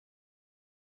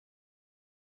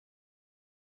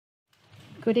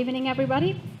Good evening,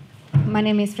 everybody. My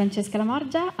name is Francesca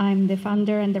Lamargia. I'm the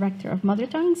founder and director of Mother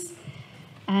Tongues,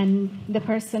 and the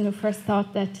person who first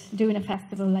thought that doing a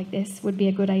festival like this would be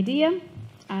a good idea.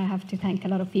 I have to thank a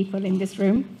lot of people in this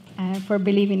room for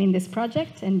believing in this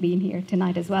project and being here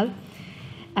tonight as well.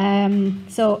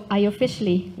 So I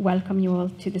officially welcome you all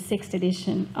to the 6th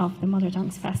edition of the Mother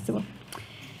Tongues Festival.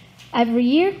 Every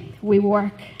year, we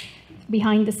work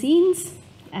behind the scenes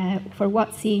for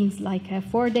what seems like a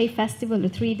 4-day festival, a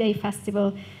 3-day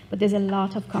festival, but there's a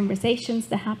lot of conversations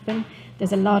that happen.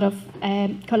 There's a lot of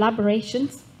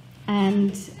collaborations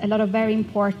and a lot of very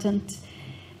important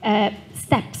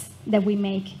steps that we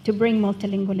make to bring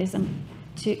multilingualism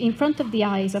in front of the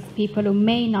eyes of people who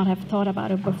may not have thought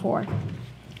about it before.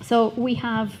 So we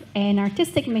have an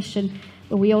artistic mission,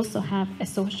 but we also have a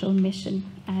social mission,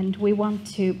 and we want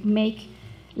to make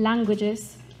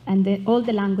languages and all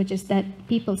the languages that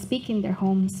people speak in their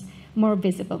homes more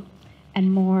visible,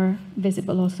 and more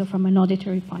visible also from an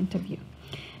auditory point of view.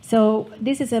 So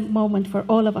this is a moment for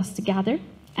all of us to gather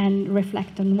and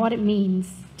reflect on what it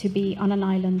means to be on an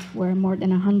island where more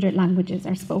than 100 languages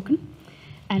are spoken.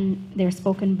 And they're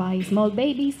spoken by small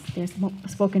babies, they're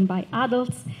spoken by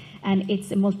adults, and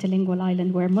it's a multilingual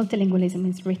island where multilingualism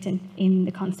is written in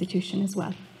the Constitution as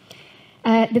well.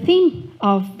 The theme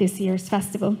of this year's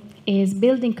festival is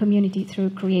building community through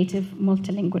creative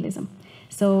multilingualism.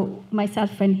 So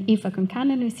myself and Aoife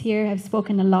Concannon, who's here, have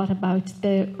spoken a lot about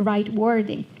the right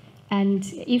wording. And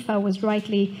Aoife was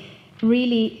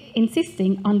really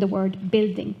insisting on the word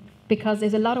building, because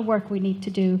there's a lot of work we need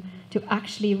to do to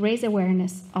actually raise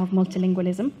awareness of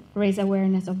multilingualism, raise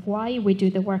awareness of why we do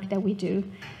the work that we do.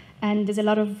 And there's a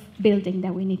lot of building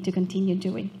that we need to continue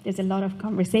doing. There's a lot of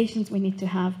conversations we need to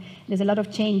have. There's a lot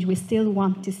of change we still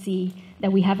want to see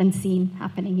that we haven't seen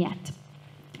happening yet.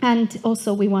 And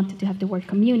also we wanted to have the word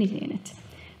community in it,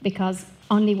 because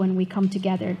only when we come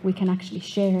together we can actually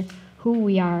share who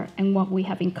we are and what we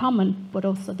have in common, but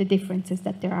also the differences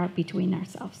that there are between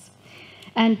ourselves.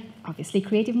 And obviously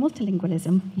creative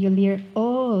multilingualism, you'll hear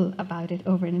all about it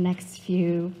over the next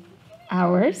few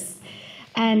hours,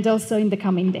 and also in the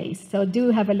coming days. So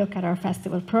do have a look at our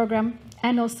festival program,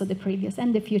 and also the previous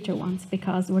and the future ones,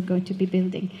 because we're going to be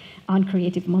building on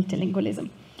creative multilingualism.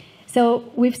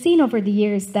 So we've seen over the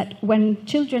years that when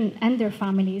children and their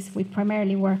families, we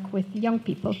primarily work with young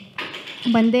people,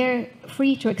 when they're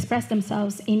free to express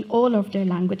themselves in all of their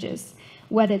languages,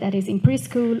 whether that is in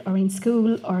preschool or in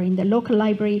school or in the local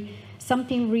library,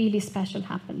 something really special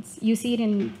happens. You see it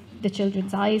in the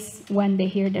children's eyes when they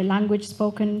hear their language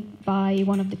spoken by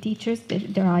one of the teachers.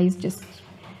 Their eyes just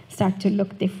start to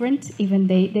look different. Even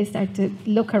they start to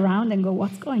look around and go,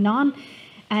 what's going on?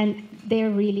 And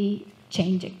they're really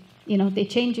changing. You know, they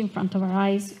change in front of our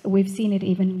eyes. We've seen it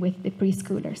even with the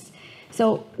preschoolers.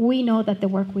 So we know that the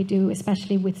work we do,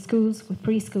 especially with schools, with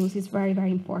preschools, is very,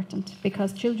 very important,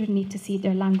 because children need to see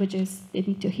their languages, they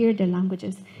need to hear their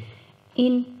languages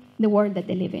in the world that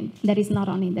they live in, that is not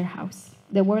only in their house.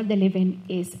 The world they live in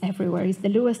is everywhere. It's the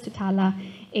Luas Tutala,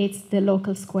 it's the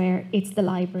local square, it's the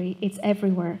library, it's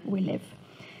everywhere we live.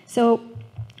 So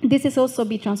this is also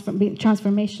be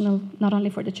transformational, not only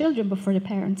for the children, but for the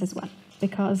parents as well,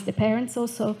 because the parents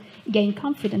also gain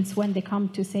confidence when they come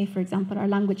to, say, for example, our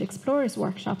Language Explorers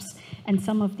workshops, and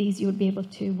some of these you'll be able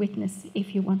to witness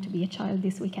if you want to be a child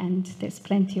this weekend. There's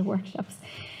plenty of workshops.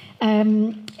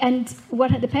 And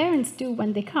what the parents do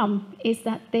when they come is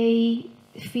that they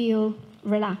feel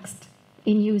relaxed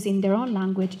in using their own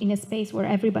language in a space where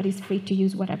everybody's free to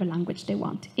use whatever language they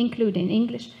want, including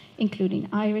English, including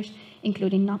Irish,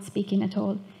 including not speaking at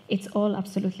all. It's all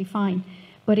absolutely fine.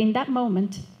 But in that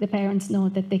moment, the parents know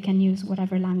that they can use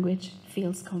whatever language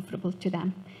feels comfortable to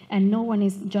them. And no one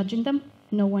is judging them,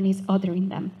 no one is othering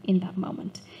them in that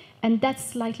moment. And that's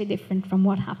slightly different from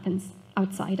what happens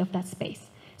outside of that space.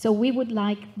 So we would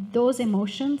like those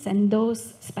emotions and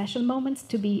those special moments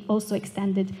to be also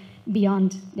extended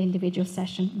beyond the individual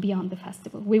session, beyond the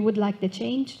festival. We would like the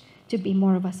change to be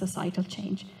more of a societal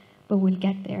change, but we'll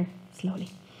get there slowly.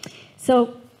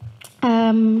 So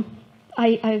I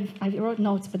wrote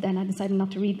notes, but then I decided not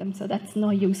to read them, so that's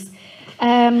no use.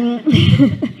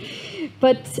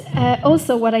 But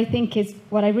also what I think is,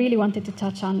 what I really wanted to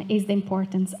touch on is the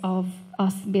importance of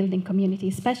us building community,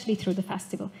 especially through the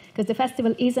festival. Because the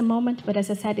festival is a moment, but as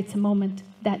I said, it's a moment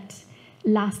that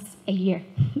lasts a year.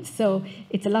 So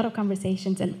it's a lot of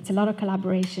conversations and it's a lot of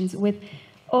collaborations with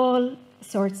all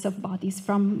sorts of bodies,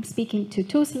 from speaking to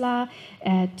TUSLA,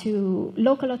 to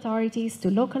local authorities,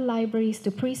 to local libraries, to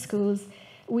preschools.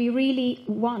 we really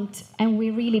want and we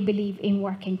really believe in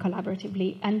working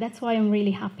collaboratively. And that's why I'm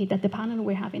really happy that the panel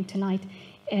we're having tonight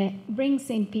brings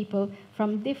in people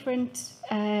from different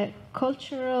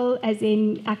cultural, as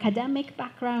in academic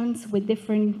backgrounds, with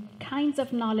different kinds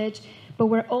of knowledge, but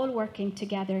we're all working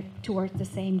together towards the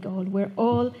same goal. We're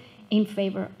all in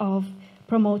favor of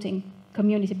promoting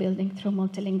community building through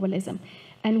multilingualism.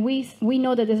 And we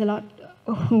know that there's a lot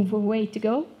of a way to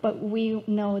go, but we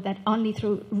know that only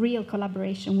through real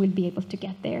collaboration we'll be able to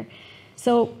get there.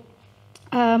 So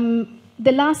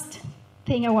the last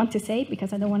thing I want to say,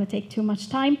 because I don't want to take too much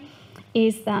time,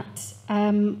 is that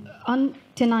on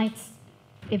tonight's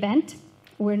event,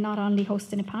 we're not only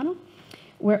hosting a panel,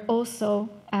 we're also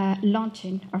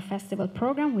launching our festival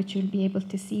program, which you'll be able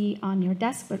to see on your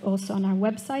desk, but also on our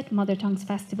website,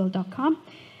 mothertonguesfestival.com.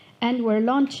 And we're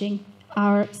launching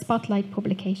our Spotlight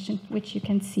publication, which you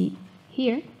can see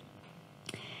here.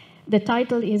 The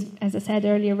title is, as I said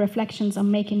earlier, Reflections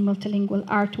on Making Multilingual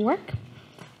Artwork.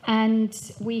 And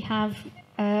we have,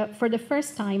 for the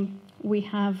first time, we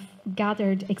have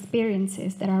gathered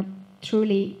experiences that are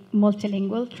truly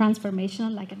multilingual,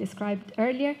 transformational, like I described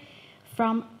earlier,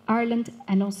 from Ireland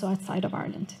and also outside of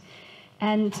Ireland.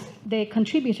 And the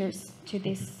contributors to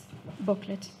this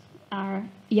booklet are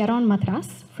Yaron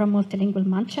Matras from Multilingual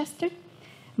Manchester,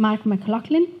 Mark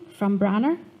McLaughlin from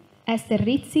Branner, Esther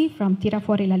Rizzi from Tira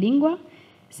Fuori la Lingua,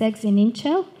 Segzi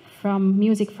Ninchel from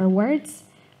Music for Words,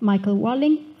 Michael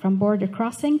Walling from Border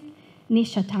Crossing,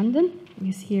 Nisha Tandon, who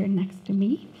is here next to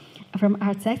me, from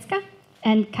Artsexka,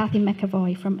 and Kathy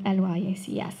McAvoy from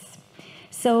LYACS.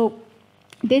 So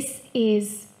this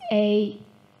is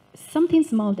something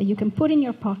small that you can put in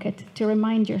your pocket to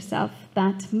remind yourself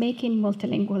that making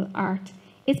multilingual art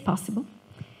is possible.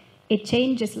 It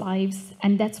changes lives,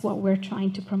 and that's what we're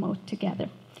trying to promote together.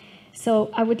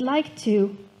 So I would like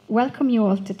to welcome you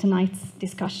all to tonight's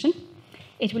discussion.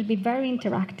 It will be very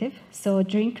interactive, so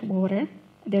drink water.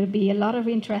 There'll be a lot of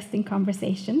interesting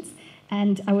conversations,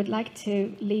 and I would like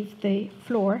to leave the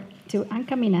floor to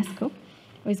Anca Minescu,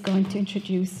 who is going to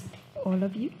introduce all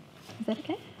of you. Is that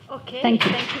okay? Okay, thank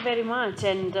you very much,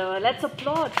 and let's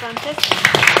applaud Francesca.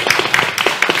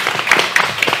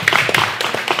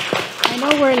 I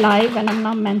know we're live, and I'm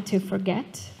not meant to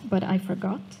forget, but I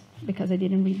forgot because I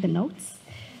didn't read the notes.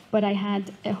 But I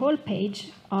had a whole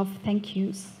page of thank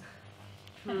yous.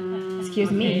 Excuse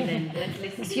me. Then let's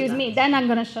listen. Excuse me. Then I'm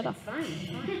going to shut up.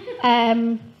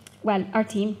 Well, our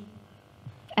team: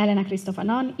 Elena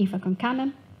Cristofanon, Aoife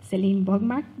Concannon, Celine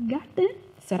Bogmargarde,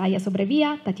 Soraya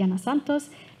Sobrevilla, Tatiana Santos,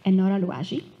 and Nora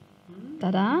Luagi.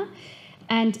 Ta-da!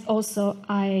 And also,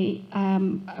 I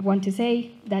want to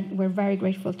say that we're very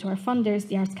grateful to our funders,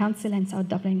 the Arts Council and South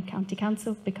Dublin County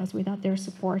Council, because without their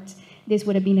support, this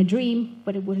would have been a dream,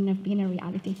 but it wouldn't have been a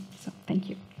reality. So, thank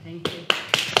you. Thank you.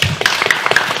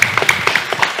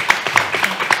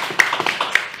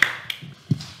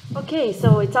 Okay,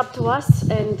 so it's up to us,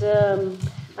 and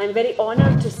I'm very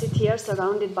honored to sit here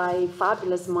surrounded by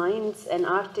fabulous minds and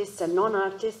artists and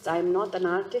non-artists. I'm not an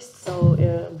artist, so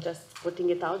just putting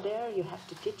it out there, you have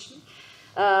to teach me.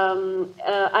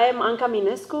 I am Anca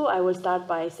Minescu. I will start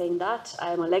by saying that.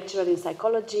 I am a lecturer in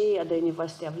psychology at the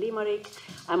University of Limerick.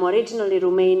 I'm originally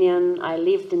Romanian. I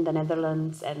lived in the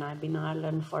Netherlands, and I've been in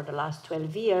Ireland for the last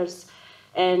 12 years.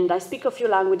 And I speak a few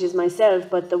languages myself,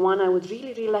 but the one I would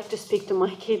really like to speak to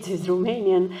my kids is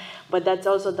Romanian. But that's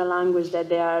also the language that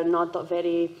they are not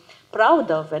very proud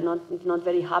of and not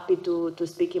very happy to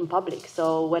speak in public.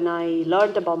 So when I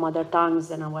learned about mother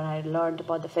tongues and when I learned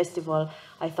about the festival,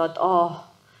 I thought, oh,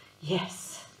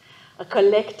 yes, a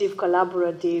collective,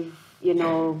 collaborative,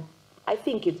 I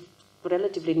think it's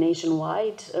relatively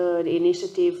nationwide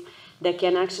initiative that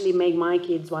can actually make my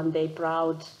kids one day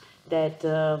proud that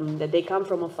they come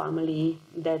from a family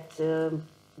that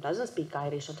doesn't speak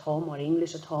Irish at home or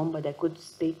English at home, but they could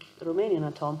speak Romanian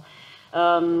at home.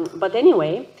 But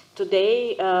anyway,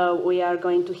 today we are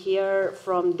going to hear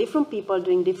from different people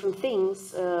doing different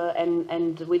things,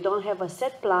 and we don't have a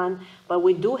set plan, but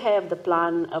we do have the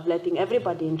plan of letting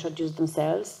everybody introduce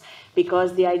themselves,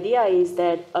 because the idea is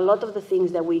that a lot of the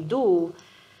things that we do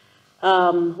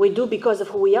because of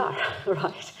who we are,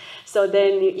 right? So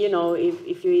then,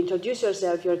 if you introduce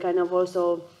yourself, you're kind of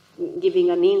also giving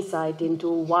an insight into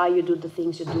why you do the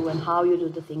things you do and how you do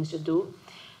the things you do.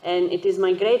 And it is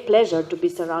my great pleasure to be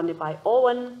surrounded by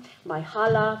Owen, by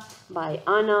Hala, by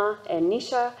Anna and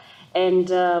Nisha. And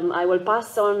I will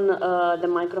pass on the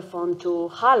microphone to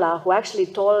Hala, who actually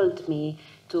told me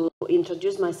to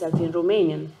introduce myself in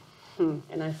Romanian.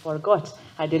 And I forgot.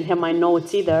 I didn't have my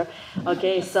notes either.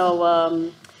 Okay, so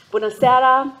bună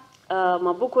seara,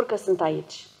 mă bucur că sunt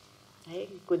aici. Hey,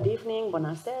 good evening,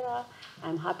 buonasera.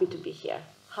 I'm happy to be here.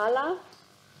 Hala?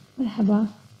 مرحبا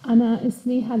أنا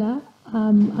اسمي هلا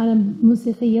أنا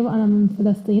موسيقية وأنا من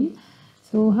فلسطين.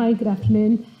 So hi, good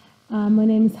afternoon. My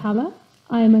name is Hala.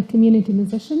 I am a community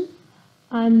musician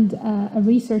and a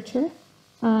researcher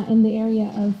in the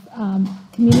area of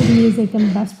community music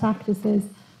and best practices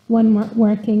when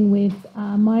working with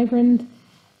migrant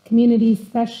communities,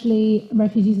 especially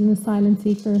refugees and asylum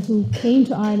seekers who came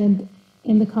to Ireland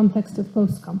in the context of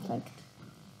post-conflict.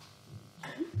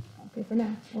 Okay for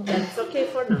now. That's okay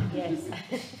for now, yes.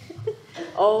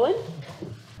 Owen?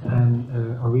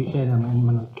 Orisha,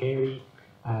 I'm Carey,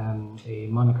 a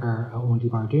moniker Ondi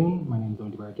Bardoon. My name is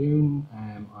Ondi Bardoon.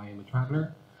 I am a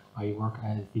traveller. I work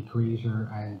as the creator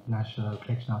and national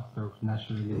collection officer of the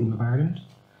National Museum of Ireland.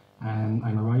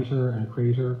 I'm a writer and a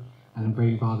creator, and I'm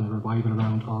very involved in the revival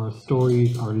around our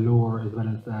stories, our lore, as well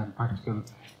as practical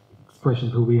expressions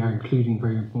of who we are, including,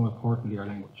 very more importantly, our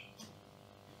language.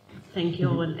 Thank you,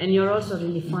 Owen. And you're also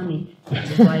really funny, which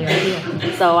is why you're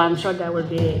here. So I'm sure that will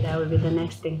be the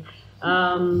next thing.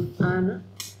 Anna?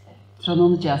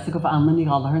 Tránón Jessica of Anna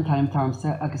Minescu and time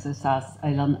Tharmsa agus is as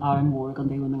Ilan Aaron Moore on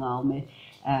the Alme.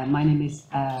 My name is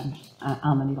Anna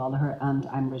Minescu and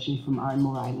I'm originally from Aaron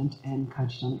Island in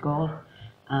County Donegal,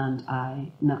 and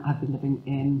I've been living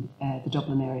in the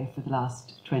Dublin area for the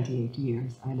last 28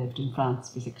 years. I lived in France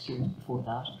for 6 years before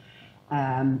that.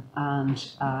 And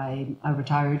I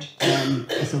retired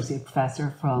associate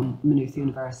professor from Maynooth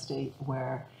University,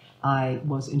 where I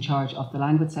was in charge of the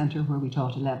language centre, where we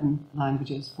taught 11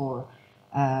 languages for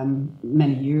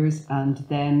many years, and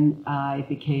then I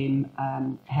became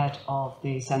head of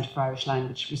the Centre for Irish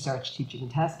Language Research, Teaching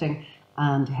and Testing,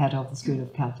 and head of the School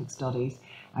of Celtic Studies.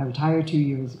 I retired 2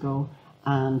 years ago,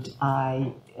 and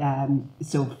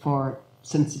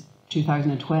since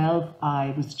 2012,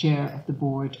 I was chair of the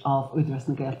board of Udras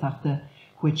na Gaeltachta,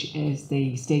 which is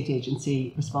the state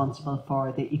agency responsible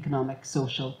for the economic,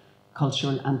 social,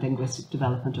 cultural and linguistic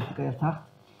development of the Gaeltacht.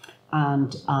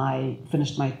 And I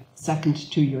finished my second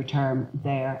 2-year term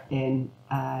there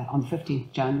on the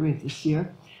 15th January of this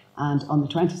year. And on the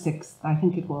 26th, I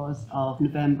think it was, of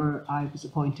November, I was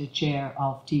appointed chair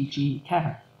of TG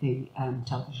Ceathair, the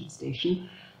television station.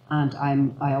 And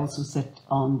I also sit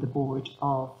on the board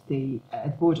of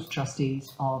board of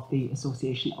trustees of the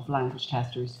Association of Language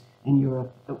Testers in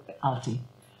Europe, ALTI.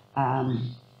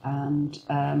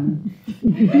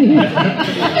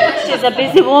 She's a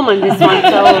busy woman, this one,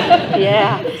 so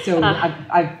yeah. So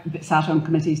I've sat on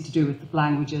committees to do with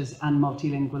languages and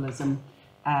multilingualism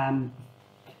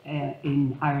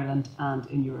in Ireland and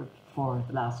in Europe for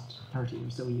the last 30 or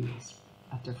so years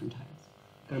at different times.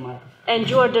 And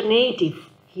you are the native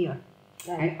here.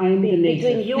 I'm the native.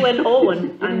 Between you and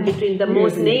Owen, I'm between the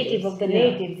most native of the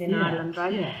natives in Ireland,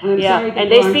 right? Yeah.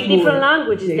 And they speak different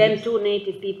languages than two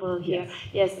native people here.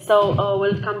 Yes, so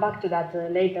we'll come back to that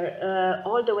later.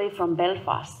 All the way from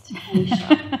Belfast.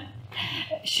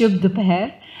 शुभ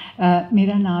दोपहर,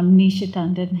 मेरा नाम निशा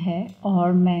टंडन है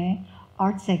और मैं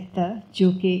art sector,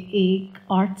 जो कि एक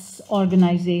arts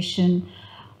organisation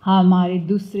हमारे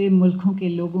दूसरे मुल्कों के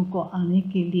लोगों को आने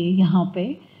के लिए यहाँ पे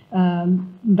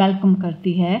वेलकम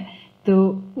करती है, तो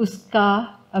उसका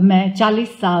मैं 40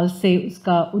 साल से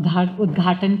उसका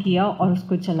उद्घाटन किया और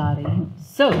उसको चला रही हूँ.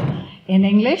 So in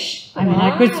English, I mean,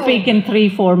 I could speak in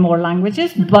 3-4 more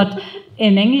languages, but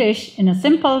in English, in a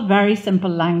simple, very simple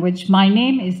language, my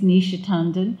name is Nisha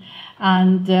Tandon.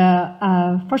 And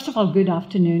first of all, good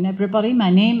afternoon, everybody. My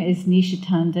name is Nisha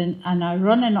Tandon, and I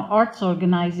run an arts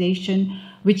organization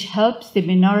which helps the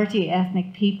minority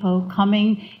ethnic people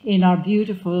coming in our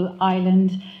beautiful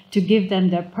island to give them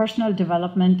their personal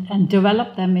development and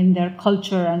develop them in their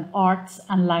culture and arts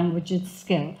and languages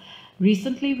skill.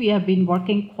 Recently, we have been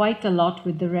working quite a lot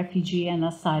with the refugee and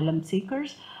asylum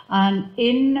seekers. And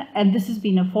this has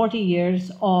been 40 years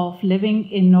of living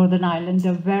in Northern Ireland,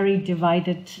 a very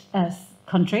divided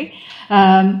country.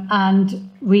 And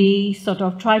we sort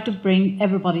of try to bring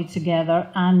everybody together.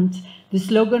 And the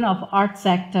slogan of Art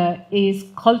Sector is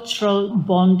cultural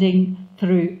bonding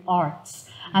through arts.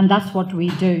 And that's what we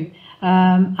do.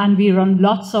 And we run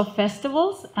lots of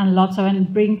festivals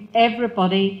and bring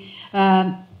everybody,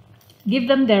 give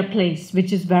them their place,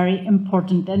 which is very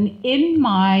important. And in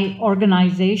my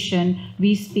organization,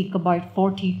 we speak about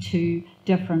 42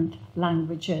 different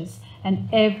languages, and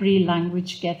every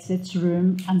language gets its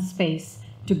room and space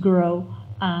to grow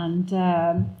and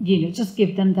just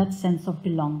give them that sense of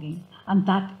belonging. And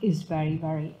that is very,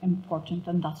 very important,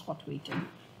 and that's what we do.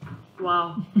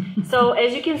 Wow. So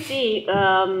as you can see,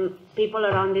 people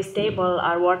around this table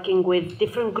are working with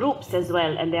different groups as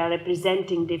well, and they are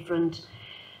representing different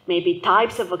maybe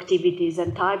types of activities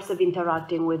and types of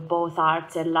interacting with both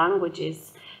arts and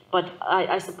languages. But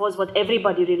I suppose what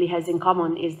everybody really has in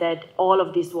common is that all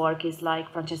of this work is, like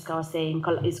Francesca was saying,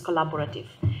 is collaborative.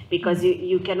 Because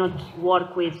you cannot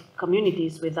work with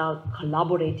communities without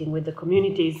collaborating with the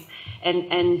communities.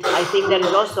 And I think there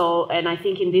is also, and I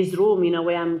think in this room, in a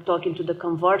way, I'm talking to the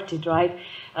converted, right?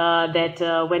 That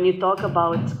when you talk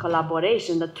about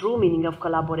collaboration, the true meaning of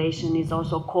collaboration is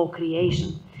also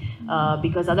co-creation.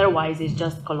 Because otherwise it's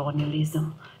just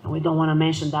colonialism. And we don't want to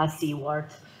mention that C word,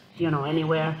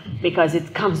 anywhere, because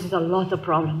it comes with a lot of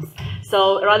problems.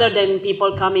 So rather than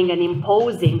people coming and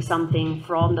imposing something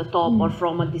from the top or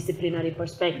from a disciplinary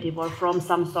perspective or from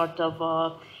some sort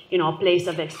of, place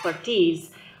of expertise,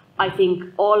 I think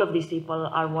all of these people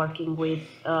are working with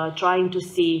trying to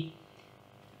see,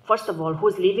 first of all,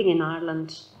 who's living in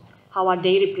Ireland, how are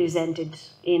they represented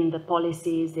in the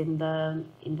policies, in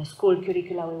the school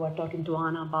curricula. We were talking to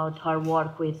Anna about her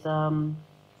work with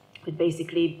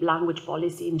basically language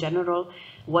policy in general.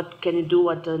 What can you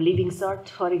do at the Living Cert,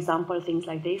 for example, things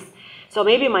like this. So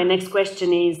maybe my next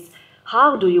question is,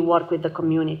 how do you work with the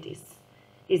communities?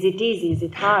 Is it easy? Is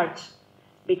it hard?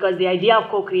 Because the idea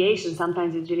of co-creation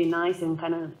sometimes is really nice and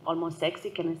kind of almost sexy.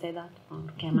 Can I say that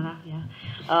on camera?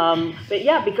 Yeah. But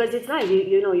yeah, because it's nice.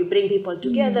 You bring people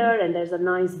together and there's a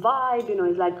nice vibe.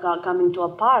 It's like coming to a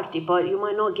party, but you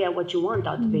might not get what you want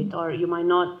out of it, or you might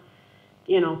not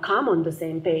come on the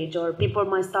same page, or people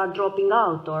might start dropping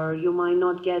out, or you might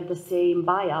not get the same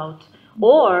buyout,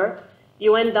 or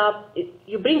you end up,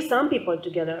 you bring some people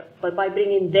together, but by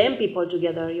bringing them people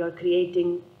together, you're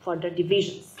creating further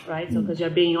divisions, right? So because you're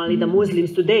bringing only the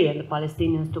Muslims today and the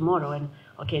Palestinians tomorrow, and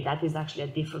okay, that is actually a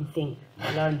different thing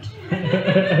I learned,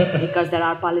 because there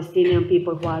are Palestinian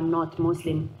people who are not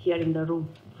Muslim here in the room.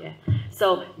 Yeah.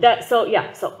 So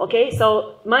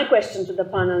my question to the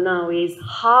panel now is,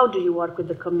 how do you work with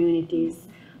the communities?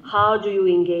 How do you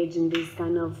engage in this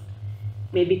kind of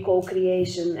maybe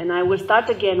co-creation? And I will start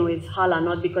again with Hala,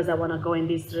 not because I want to go in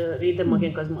this rhythm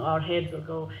again, because our heads will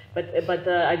go, but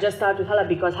I just start with Hala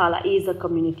because Hala is a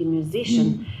community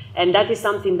musician. And that is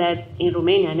something that in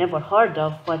Romania I never heard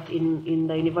of, but in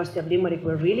the University of Limerick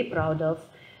we're really proud of.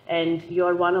 And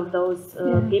you're one of those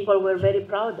people we're very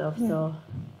proud of. Yeah. So.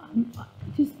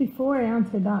 Just before I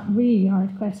answer that really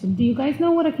hard question, do you guys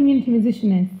know what a community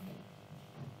musician is?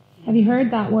 Have you heard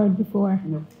that word before?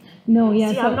 No. No,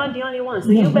 yeah. See, I'm not the only one, so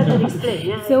you better explain.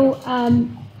 Yeah. So,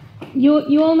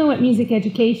 you all know what music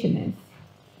education is?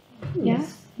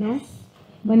 Yes. Yeah? No?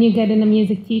 When you get in a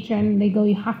music teacher and they go,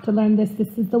 you have to learn this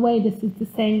is the way, this is the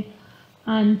sing,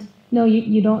 and no,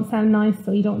 you don't sound nice,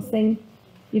 so you don't sing.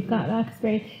 You've got that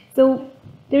experience. So,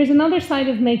 there's another side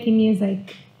of making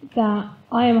music that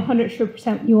I am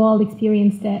 100% you all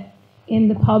experienced it in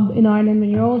the pub in Ireland when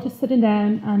you're all just sitting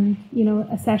down and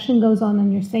a session goes on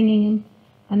and you're singing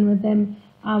and with them.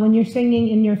 When you're singing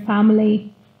in your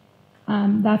family,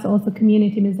 that's also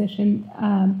community musician.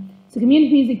 So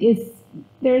community music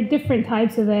there are different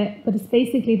types of it, but it's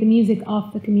basically the music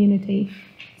of the community.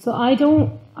 So I do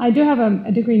have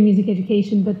a degree in music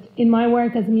education, but in my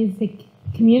work as a music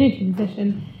community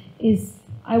musician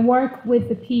I work with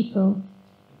the people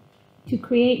to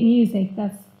create music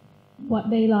that's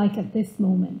what they like at this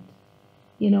moment.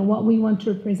 What we want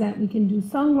to represent. We can do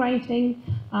songwriting,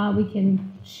 we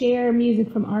can share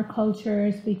music from our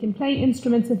cultures, we can play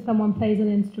instruments if someone plays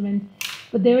an instrument,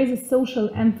 but there is a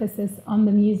social emphasis on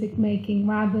the music making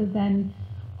rather than,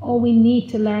 oh, we need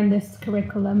to learn this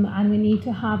curriculum and we need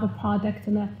to have a product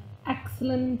and an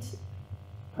excellent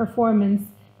performance.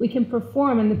 We can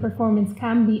perform and the performance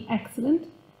can be excellent,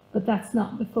 but that's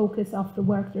not the focus of the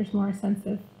work. There's more a sense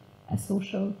of a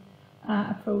social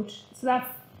approach. So that's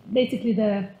basically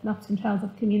the nuts and shells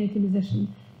of community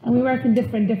musician. And we work in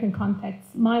different contexts.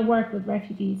 My work with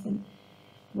refugees and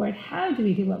the word how do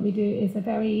we do what we do is a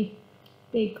very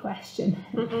big question.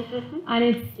 And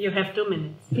it's... You have 2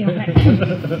 minutes. Yeah, okay.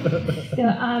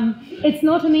 So, it's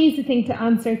not an easy thing to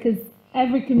answer because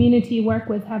every community you work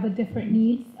with have a different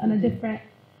needs and a different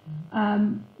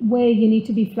way. You need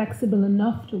to be flexible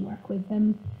enough to work with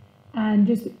them. And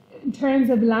just in terms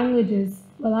of languages,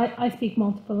 well, I speak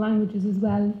multiple languages as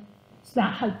well, so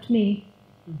that helped me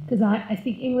because I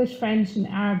speak English, French and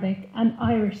Arabic and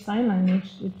Irish Sign Language,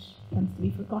 which tends to be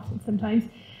forgotten sometimes.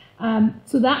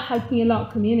 So that helped me a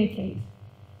lot communicate.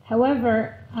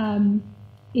 However,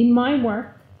 in my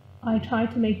work, I try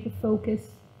to make the focus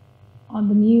on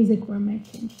the music we're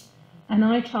making. And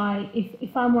I try,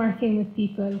 if I'm working with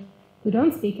people who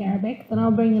don't speak Arabic, then I'll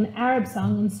bring an Arab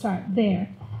song and start there.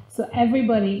 So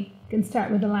everybody can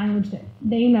start with a language that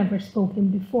they've never spoken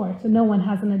before, so no one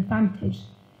has an advantage.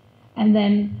 And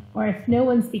then, or if no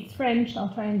one speaks French,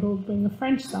 I'll try and go bring a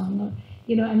French song, or,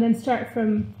 you know, and then start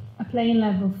from a plain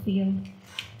level field.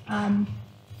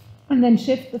 And then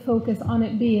shift the focus on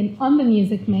it being on the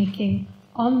music making,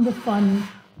 on the fun,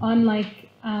 on like,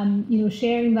 you know,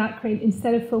 sharing that crate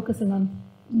instead of focusing on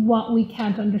what we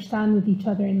can't understand with each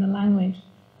other in the language.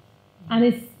 And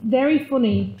it's very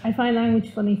funny. I find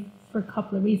language funny for a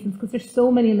couple of reasons, because there's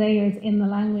so many layers in the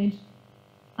language.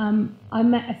 I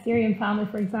met a Syrian family,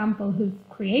 for example, who've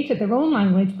created their own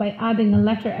language by adding a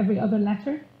letter every other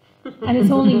letter. And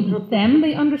it's only them,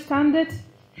 they understand it.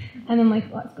 And I'm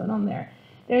like, what's going on there?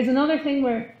 There's another thing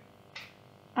where,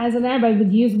 as an Arab, I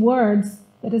would use words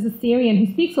that as a Syrian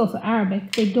who speaks also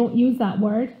Arabic, they don't use that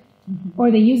word,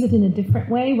 or they use it in a different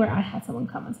way, where I had someone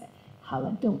come and say,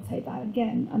 Hala, don't say that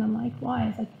again. And I'm like, why?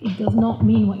 It's like, it does not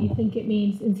mean what you think it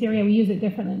means. In Syria, we use it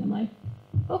differently. And I'm like,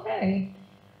 okay.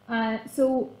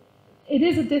 So it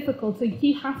is a difficult, so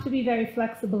you have to be very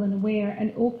flexible and aware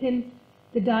and open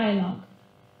the dialogue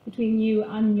between you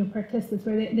and your participants,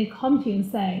 where they come to you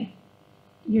and say,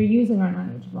 you're using our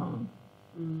language wrong,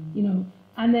 you know.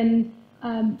 And then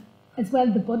as well,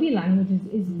 the body language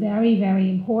is very, very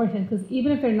important, because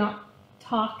even if they're not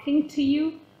talking to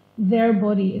you, their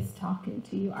body is talking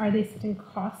to you. Are they sitting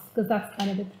cross? Because that's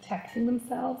kind of the protecting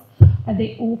themselves. Are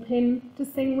they open to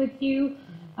sing with you?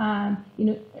 You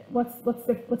know,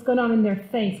 what's going on in their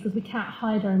face? Because we can't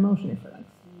hide our emotion if we're like,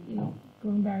 you know,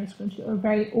 going very scrunchy or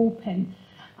very open.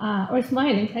 Or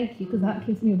smiling, thank you, because that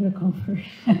gives me a bit of comfort.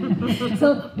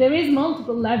 So there is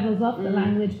multiple levels of the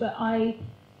language, but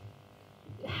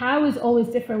how is always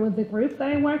different with the group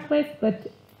that I work with,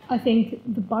 but I think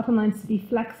the bottom line is to be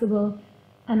flexible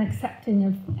and accepting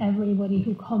of everybody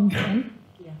who comes in,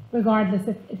 regardless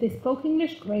if they spoke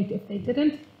English, great. If they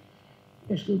didn't,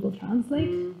 there's Google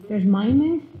Translate, there's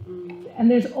miming, and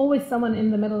there's always someone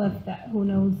in the middle of that who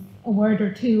knows a word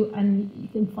or two, and you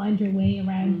can find your way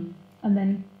around. And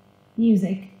then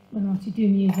music, when once you do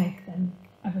music, then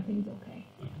everything's okay.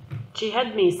 She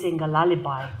had me sing a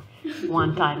lullaby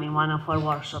one time in one of her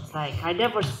workshops. Like, I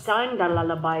never sang that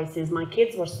lullaby since my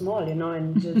kids were small, you know,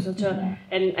 and just such a,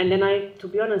 and then I, to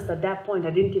be honest, at that point, I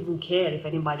didn't even care if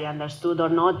anybody understood or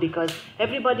not, because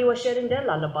everybody was sharing their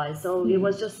lullaby. So it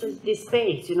was just this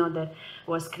space, you know, that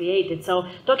was created. So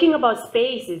talking about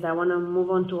spaces, I want to move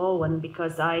on to Owen,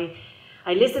 because I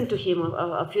listened to him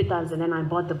a few times, and then I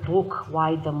bought the book,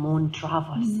 Why the Moon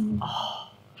Travels. Oh,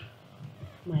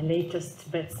 my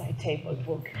latest bedside table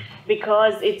book,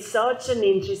 because it's such an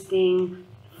interesting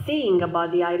thing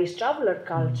about the Irish traveller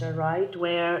culture, right?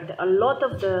 Where a lot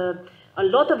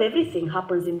of everything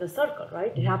happens in the circle,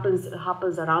 right? It happens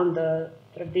around the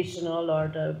traditional or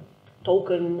the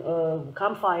token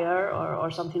campfire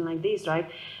or something like this, right?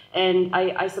 And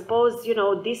I suppose, you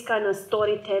know, this kind of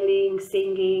storytelling,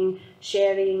 singing,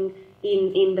 sharing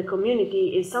in the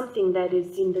community is something that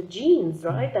is in the genes,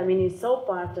 right? I mean, it's so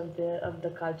part of the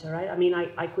culture, right? I mean,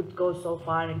 I could go so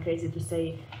far and crazy to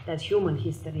say that's human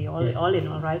history, all in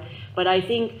all, right? But I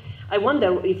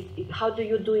wonder how do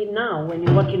you do it now when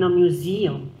you work in a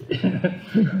museum?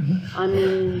 I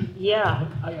mean, yeah.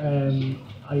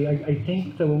 I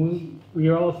think that when we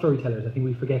are all storytellers, I think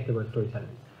we forget that we're storytellers.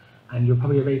 And you're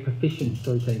probably a very proficient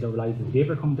storyteller that realizes if you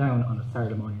ever come down on a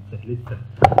Saturday morning and said, listen,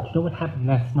 do you know what happened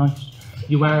last night?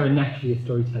 You are naturally a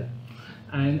storyteller.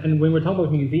 And when we're talking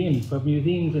about museums, but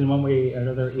museums in one way or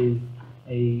another is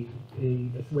a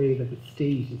way that the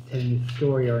state is telling a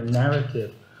story or a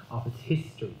narrative of its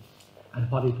history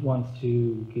and what it wants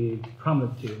to give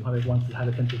prominence to, and what it wants to have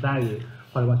a sense of value,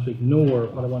 what it wants to ignore,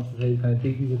 what it wants to say, kind of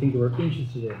these are things that we're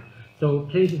interested in. So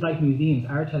places like museums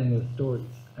are telling us stories,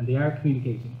 and they are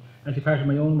communicating. Actually, part of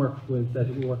my own work was that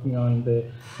we're working on the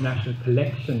national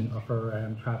collection of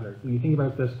our travellers. When you think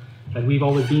about that, we've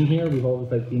always been here, we've always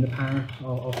been a part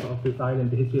of this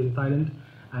island, the history of this island.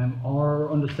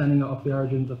 Our understanding of the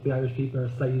origins of the Irish people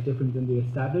are slightly different than the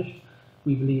established.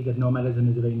 We believe that nomadism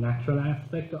is a very natural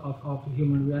aspect of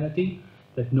human reality,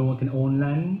 that no one can own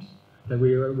land, that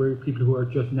we're people who are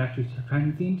just naturally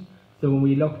transient. So when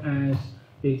we look at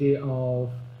the idea of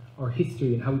our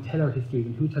history and how we tell our histories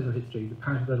and who tells our histories, a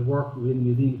part of that work within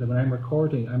museums, that when I'm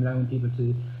recording, I'm allowing people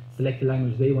to select the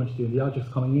language they want to do, and the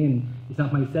objects coming in, it's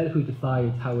not myself who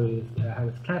decides how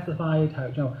it's classified, how,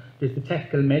 you know, there's the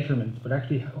technical measurements, but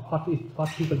actually what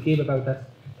people give about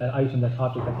that item, that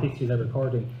object, that history they're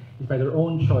recording is by their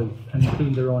own choice and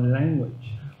including their own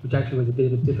language, which actually was a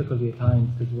bit of a difficulty at times,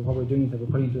 because what we're doing is that we're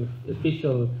putting into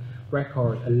official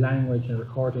record a language and a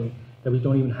recording that we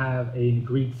don't even have an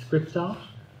agreed script of,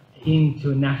 into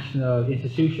a national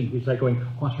institution, which is like going,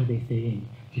 what are they saying?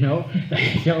 you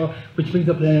know, which brings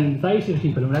up an anxiety to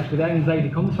people, and actually that anxiety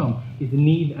comes from is the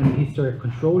need and the history of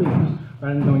controlling it,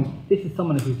 rather than going, this is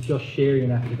someone who's just sharing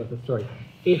an aspect of the story.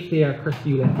 If they are cursed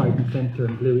left, right and centre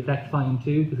and blue, that's fine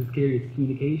too, because it's clearly it's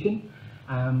communication.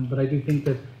 But I do think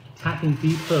that tapping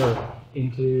deeper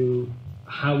into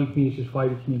how we communicate, why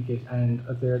we communicate, and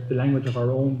the language of our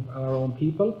own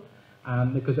people,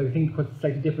 because I think what's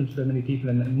slightly different for many people,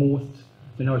 and most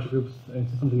minority groups, and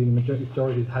sometimes even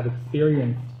majorities, have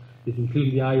experienced this,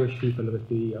 including the Irish people, with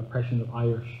the oppression of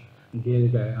Irish and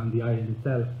Gaeilge on the island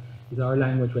itself, is our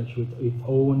language went through its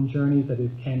own journey, that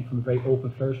it came from a very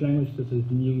open, flourish language, that has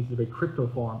been used in a very crypto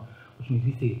form, which means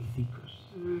we say it's secret,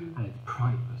 and it's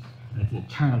private, and it's an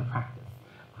eternal practice,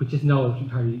 which is not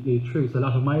entirely true. So a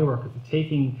lot of my work is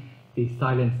taking the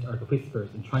silenced or the whispers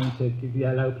and trying to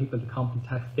allow people to come and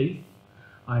have space.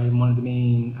 I am one of the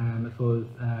main,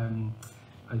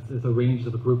 as a range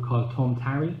of a group called Tom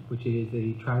Tarry, which is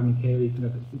a traveling carry kind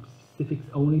of specifics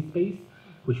only space,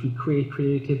 which we create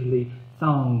creatively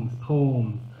songs,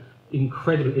 poems,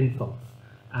 incredible insults.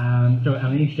 On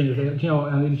an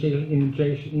intergenerational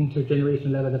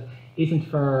level that isn't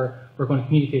for, we're going to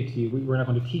communicate to you, we're not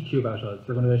going to teach you about us,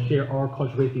 we're going to share our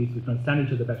culture with you so we can understand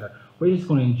each other better. We're just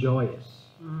going to enjoy it.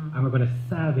 And we're going to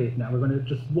salve it now. We're going to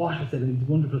just wash ourselves in these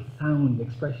wonderful sound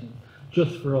expressions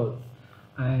just for us.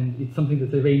 And it's something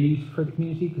that's very useful for the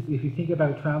community, because if you think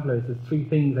about travellers, there's three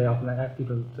things I often ask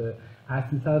people to ask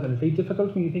themselves, and it's very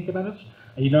difficult when you think about it,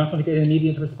 and you're not going to get an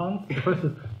immediate response. But the first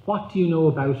is, what do you know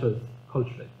about us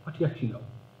culturally? What do you actually know?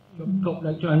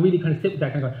 And really kind of sit with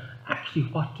that kind of going, actually,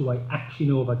 what do I actually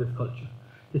know about this culture?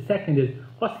 The second is,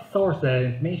 what's the source of that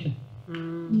information?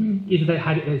 Is it that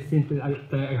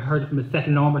I heard it from a set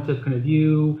normative kind of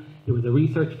view, it was a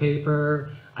research paper,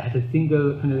 I had a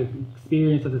single kind of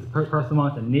experience of this person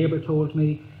once, a neighbour told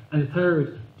me. And the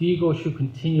third, do you go through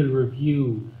continual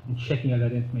review and checking out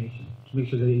that information to make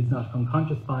sure that it's not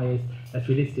unconscious bias, that's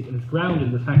realistic, and it's grounded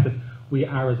in the fact that we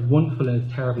are as wonderful and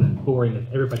as terrible and boring as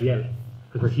everybody else,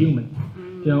 because we're human.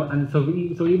 And so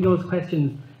even those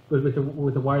questions with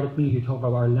the wider community talk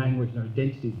about our language and our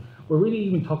identities, we're really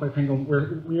even talking about kind of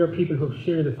going, we are people who have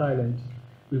shared this island.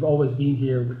 We've always been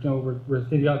here. We're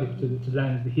symbiotic to the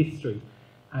land, the history,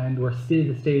 and we're still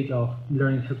at the stage of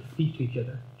learning how to speak to each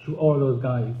other through all those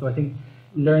guys. So I think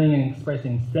learning and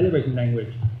expressing, celebrating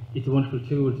language, it's a wonderful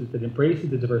tool that embraces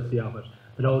the diversity of it,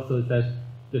 but also is that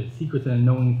the secrets and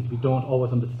unknowings that we don't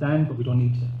always understand, but we don't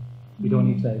need to. We don't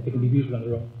need to. They can be beautiful on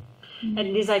their own.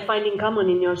 And this I find in common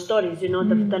in your stories, the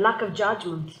lack of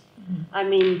judgment. I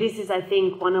mean, this is, I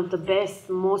think, one of the best,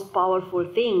 most powerful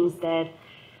things that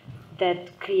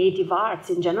creative arts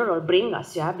in general bring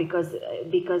us,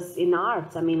 because in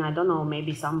arts, I mean, I don't know,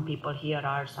 maybe some people here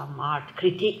are some art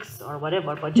critics or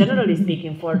whatever, but generally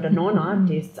speaking, for the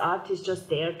non-artists, art is just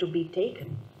there to be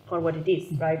taken for what it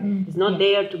is, right? It's not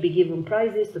there to be given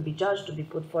prizes, to be judged, to be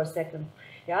put for a second.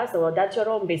 So that's your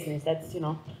own business. That's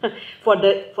for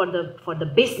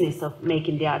the business of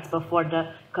making the arts, but for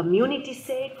the community's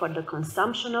sake, for the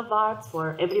consumption of arts,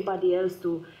 for everybody else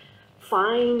to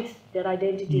find their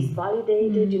identities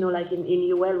validated. Like in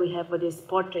UL we have this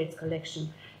portraits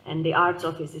collection, and the arts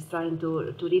office is trying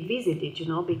to revisit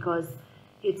it. Because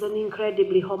it's an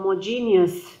incredibly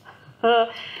homogeneous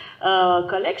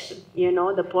collection.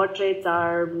 The portraits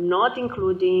are not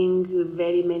including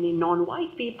very many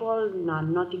non-white people,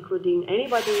 not including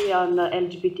anybody on the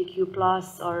LGBTQ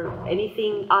plus or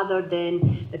anything other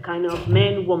than the kind of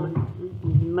man, woman,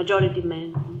 majority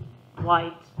men,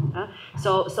 white.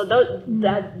 So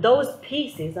those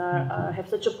pieces have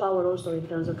such a power also in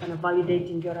terms of kind of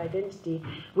validating your identity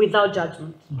without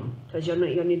judgment, because you're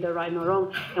neither right nor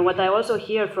wrong. And what I also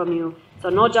hear from you, so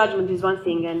no judgment is one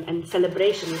thing, and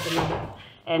celebration is another.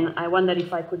 And I wonder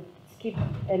if I could skip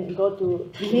and go to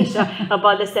Nisha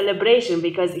about the celebration,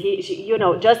 because she,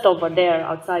 just over there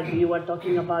outside you were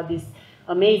talking about this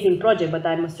amazing project, but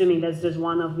I'm assuming that's just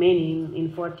one of many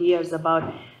in 40 years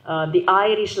about the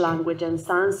Irish language and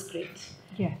Sanskrit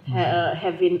being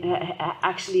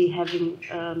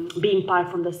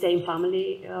part from the same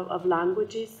family of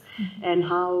languages. And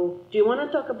how do you want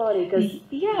to talk about it? Because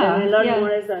I learn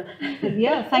more as a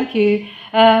thank you.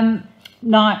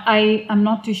 Now I am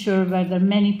not too sure whether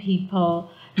many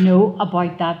people know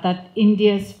about that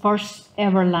India's first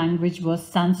ever language was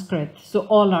Sanskrit. So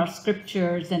all our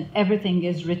scriptures and everything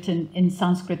is written in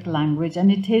Sanskrit language,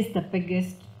 and it is the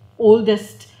biggest,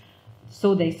 oldest,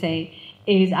 so they say,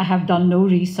 I have done no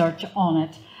research on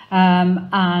it.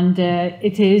 And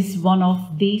it is one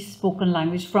of the spoken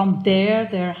language. From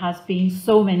there has been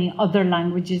so many other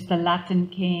languages. The Latin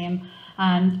came,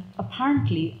 and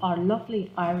apparently our lovely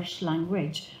Irish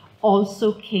language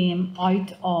also came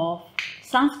out of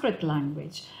Sanskrit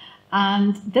language.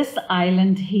 And this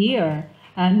island here,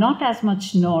 not as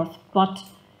much north, but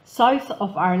south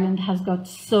of Ireland has got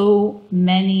so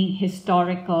many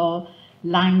historical,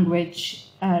 language,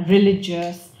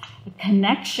 religious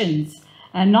connections,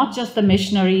 and not just the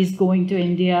missionaries going to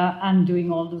India and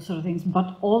doing all those sort of things,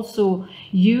 but also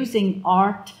using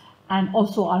art and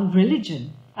also our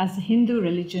religion as the Hindu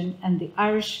religion and the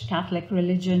Irish Catholic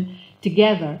religion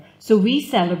together. So we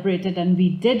celebrated and we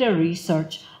did a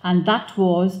research, and that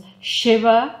was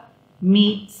Shiva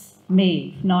meets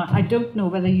Maeve. Now, I don't know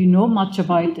whether you know much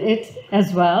about it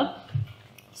as well.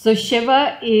 So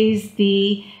Shiva is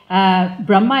the,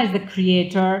 Brahma is the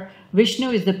creator,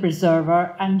 Vishnu is the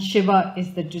preserver, and Shiva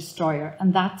is the destroyer,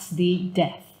 and that's the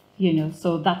death, you know,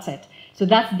 so that's it. So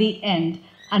that's the end.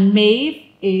 And Maeve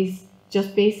is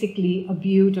just basically a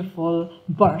beautiful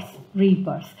birth,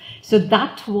 rebirth. So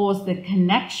that was the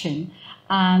connection.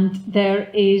 And there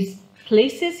is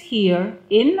places here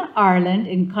in Ireland,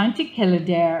 in County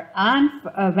Kildare and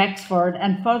Wexford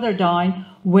and further down,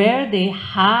 where they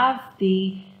have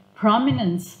the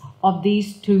prominence of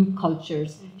these two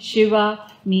cultures, Shiva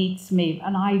meets Maeve.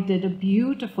 And I did a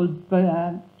beautiful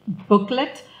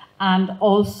booklet and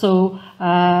also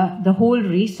the whole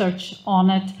research on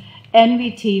it.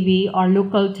 NVTV, our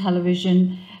local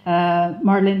television,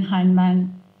 Merlin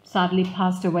Heinemann sadly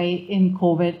passed away in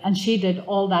COVID, and she did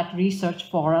all that research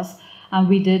for us. And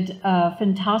we did a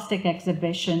fantastic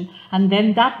exhibition. And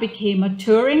then that became a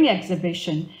touring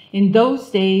exhibition. In those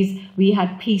days, we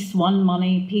had Peace 1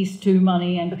 money, Peace 2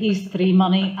 money, and Peace 3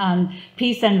 money, and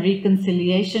peace and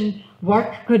reconciliation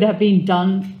work could have been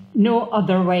done no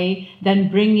other way than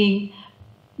bringing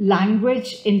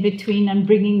language in between and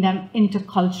bringing them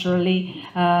interculturally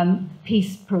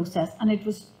peace process. And it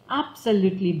was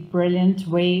absolutely brilliant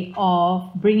way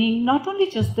of bringing not only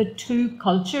just the two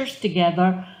cultures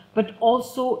together, but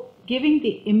also giving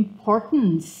the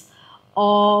importance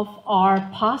of our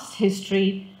past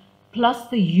history, plus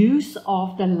the use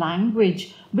of the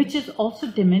language, which is also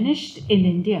diminished in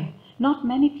India. Not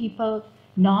many people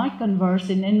now converse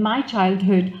in my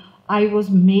childhood, I was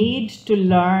made to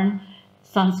learn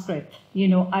Sanskrit. You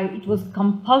know, it was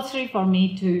compulsory for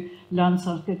me to learn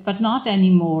Sanskrit, but not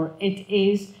anymore. It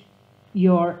is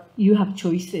you have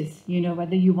choices, you know,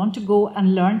 whether you want to go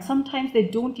and learn. Sometimes they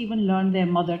don't even learn their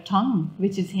mother tongue,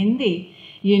 which is Hindi,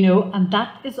 you know, and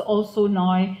that is also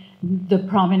now the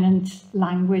prominent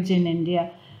language in India.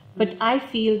 But I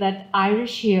feel that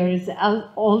Irish here is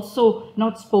also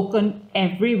not spoken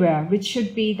everywhere, which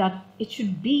should be that it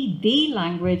should be the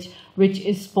language which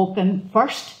is spoken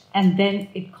first, and then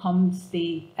it comes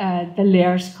the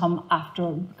layers come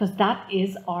after, because that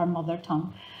is our mother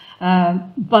tongue.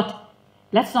 But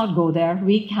let's not go there.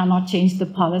 We cannot change the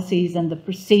policies and the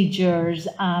procedures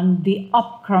and the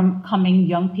upcoming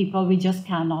young people. We just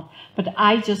cannot. But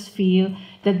I just feel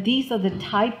that these are the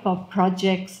type of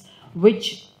projects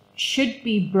which should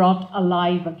be brought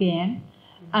alive again,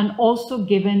 and also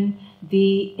given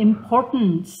the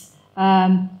importance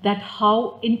that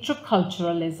how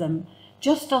interculturalism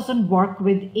just doesn't work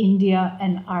with India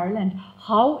and Ireland,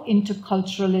 how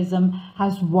interculturalism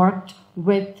has worked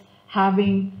with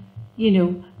having, you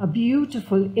know, a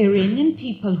beautiful Iranian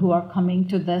people who are coming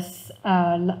to this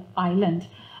island,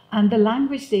 and the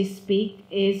language they speak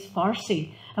is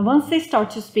Farsi. And once they start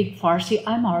to speak Farsi,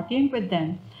 I'm arguing with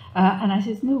them. And I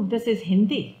says, no, this is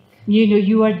Hindi. You know,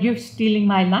 you're stealing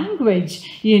my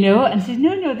language, you know, and says,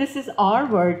 no, this is our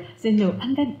word. I say, no.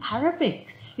 And then Arabic.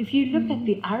 If you look at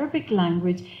the Arabic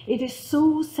language, it is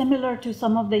so similar to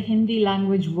some of the Hindi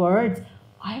language words,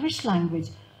 Irish language,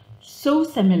 so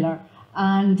similar.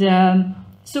 And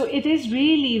so it is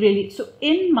really, really, so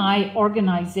in my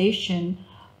organization,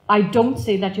 I don't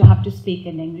say that you have to speak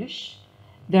in English.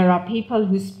 There are people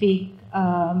who speak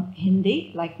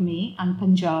Hindi, like me, and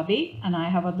Punjabi, and I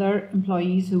have other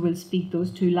employees who will speak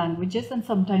those two languages, and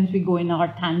sometimes we go in our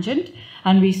tangent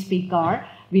and we speak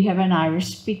we have an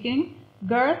Irish speaking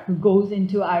girl who goes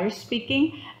into Irish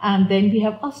speaking, and then we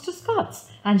have Ulster Scots,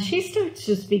 and she starts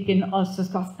to speak in Ulster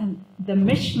Scots, and the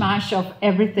mishmash of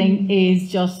everything is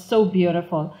just so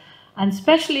beautiful. And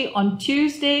especially on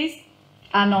Tuesdays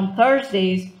and on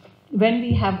Thursdays, when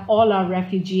we have all our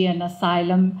refugee and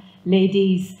asylum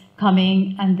ladies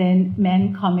coming, and then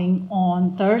men coming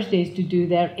on Thursdays to do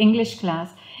their English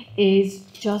class, is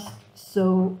just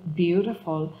so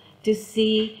beautiful to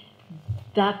see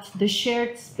that the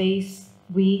shared space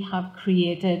we have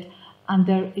created, and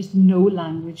there is no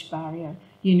language barrier.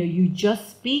 You know, you just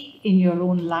speak in your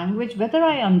own language. Whether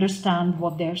I understand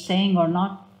what they're saying or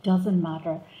not doesn't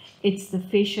matter. It's the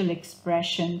facial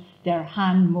expression, their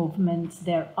hand movements,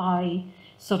 their eye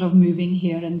sort of moving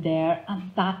here and there,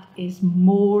 and that is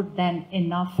more than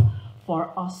enough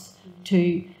for us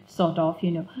to sort of,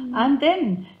 you know. And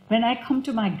then when I come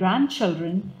to my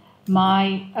grandchildren,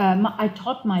 I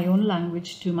taught my own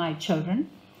language to my children,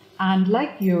 and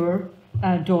like your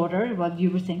daughter, what you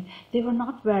were saying, they were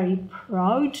not very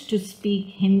proud to speak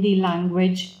Hindi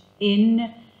language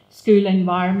in school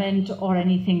environment or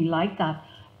anything like that.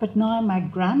 But now my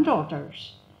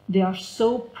granddaughters, they are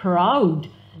so proud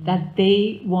that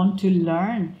they want to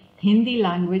learn Hindi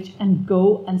language and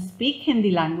go and speak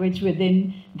Hindi language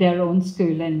within their own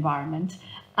school environment.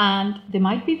 And they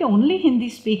might be the only Hindi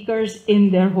speakers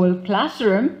in their whole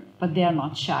classroom, but they are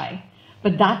not shy.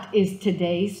 But that is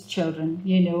today's children,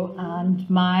 you know, and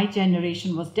my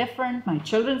generation was different, my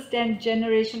children's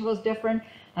generation was different,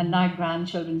 and now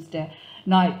grandchildren's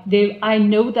Now, I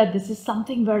know that this is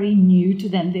something very new to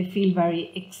them. They feel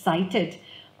very excited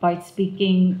about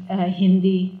speaking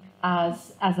Hindi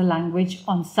as a language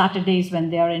on Saturdays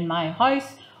when they are in my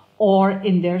house or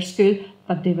in their school,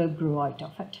 but they will grow out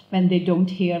of it. When they don't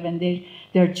hear, when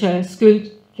their school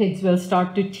kids will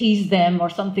start to tease them or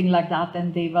something like that,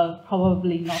 and they will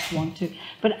probably not want to.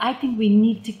 But I think we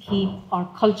need to keep our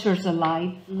cultures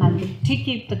alive, and to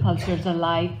keep the cultures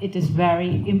alive, it is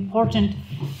very important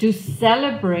to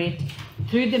celebrate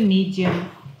through the medium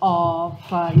of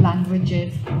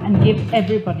languages and give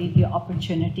everybody the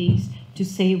opportunities to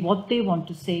say what they want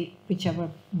to say, whichever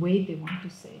way they want to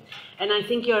say it. And I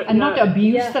think not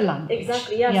abuse the language.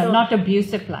 Exactly. Yeah. Yeah, So not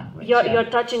abusive language. you're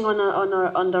touching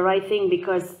on the right thing,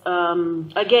 because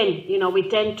again, you know, we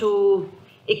tend to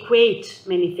equate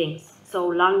many things. So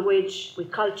language with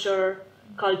culture,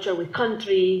 culture with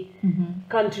country,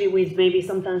 country with maybe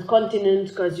sometimes continent,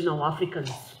 because, you know,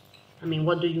 Africans, I mean,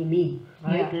 what do you mean,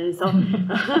 right? Yeah. And so,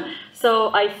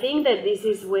 so I think that this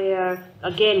is where,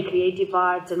 again, creative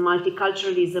arts and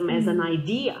multiculturalism as an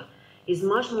idea is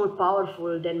much more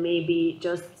powerful than maybe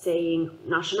just saying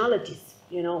nationalities.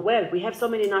 You know, well, we have so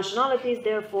many nationalities,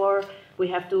 therefore we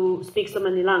have to speak so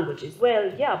many languages.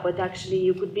 Well, yeah, but actually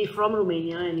you could be from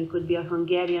Romania and you could be a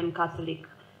Hungarian Catholic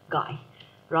guy,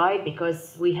 right?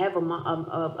 Because we have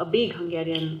a big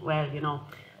Hungarian, well, you know,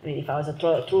 I mean, if I was a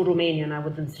true Romanian, I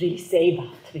wouldn't really say that,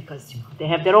 because, you know, they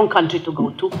have their own country to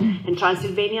go to, and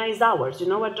Transylvania is ours. You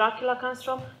know where Dracula comes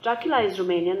from? Dracula is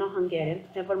Romanian, not Hungarian.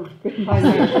 Never mind. Written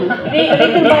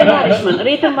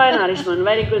by an Irishman.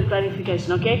 Very good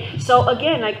clarification. Okay. So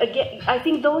again, I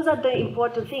think those are the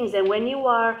important things. And when you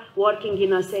are working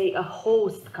in a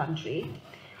host country,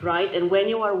 right, and when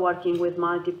you are working with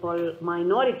multiple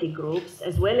minority groups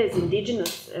as well as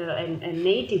indigenous and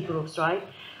native groups, right,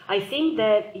 I think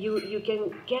that you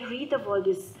can get rid of all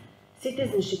this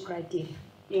citizenship criteria,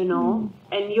 you know,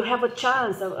 and you have a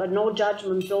chance, a no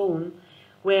judgment zone,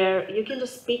 where you can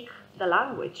just speak the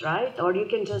language, right? Or you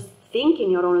can just think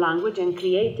in your own language and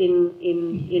create in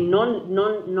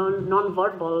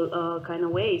non-verbal kind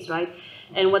of ways, right?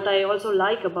 And what I also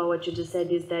like about what you just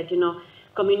said is that, you know,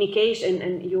 communication,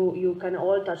 and you kind of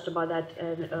all touched about that,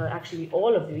 and actually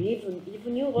all of you,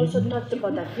 even you also touched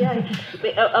about that, yeah,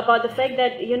 about the fact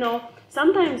that, you know,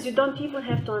 sometimes you don't even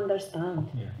have to understand,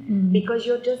 because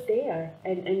you're just there,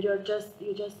 and you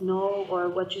just know, or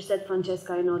what you said,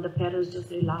 Francesca, you know, the parents just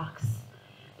relax,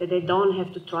 that they don't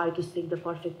have to try to speak the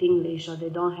perfect English, or they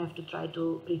don't have to try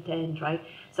to pretend, right?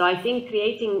 So I think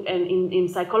creating, and in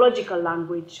psychological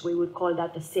language, we would call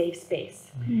that a safe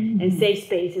space. And safe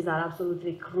spaces are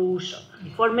absolutely crucial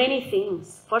for many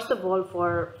things. First of all,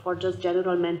 for just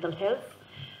general mental health.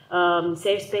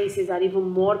 Safe spaces are even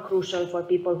more crucial for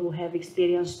people who have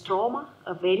experienced trauma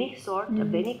of any sort,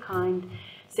 of any kind.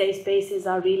 Safe spaces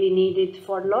are really needed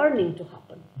for learning to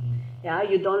happen. Yeah,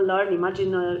 you don't learn.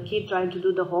 Imagine a kid trying to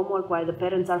do the homework while the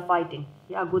parents are fighting.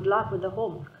 Yeah, good luck with the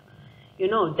homework. You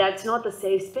know, that's not a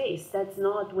safe space. That's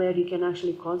not where you can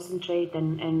actually concentrate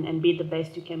and be the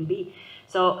best you can be.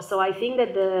 So I think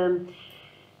that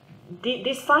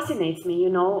this fascinates me, you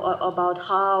know, about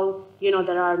how, you know,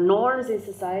 there are norms in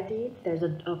society. There's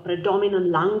a predominant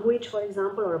language, for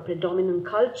example, or a predominant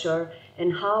culture,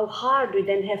 and how hard we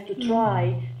then have to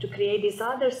try to create these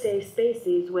other safe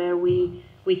spaces where we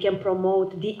can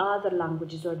promote the other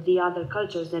languages or the other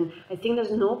cultures. And I think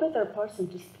there's no better person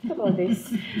to speak about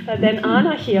this than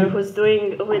Anna here, who's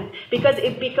doing with, because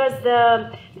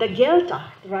the Gelta,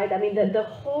 right? I mean, the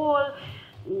whole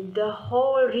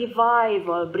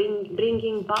revival,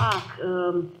 bringing back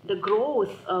the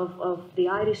growth of the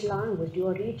Irish language, the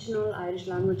original Irish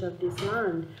language of this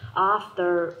land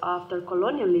after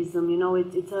colonialism. You know,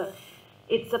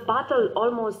 it's a battle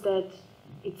almost that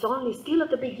it's only still at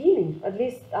the beginning. At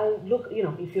least I look,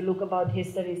 if you look about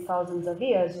history, thousands of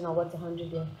years, what's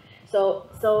 100 years? So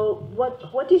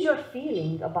what is your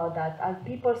feeling about that? Are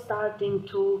people starting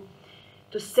to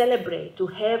celebrate, to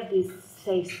have these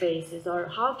safe spaces, or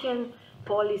how can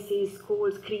policies,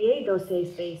 schools create those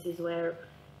safe spaces where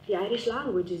the Irish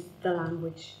language is the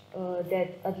language that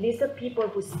at least the people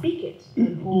who speak it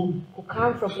and who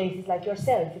come from places like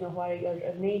yourself, who are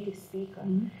a native speaker,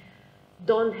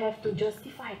 don't have to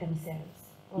justify themselves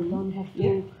or don't have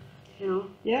to,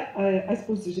 Yeah, I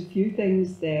suppose there's a few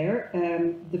things there.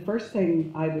 The first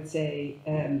thing I would say,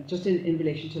 just in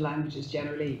relation to languages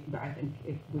generally, I think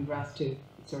if we were asked to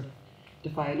sort of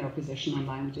define our position on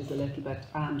languages a little bit,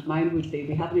 and mine would be,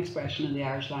 we have an expression in the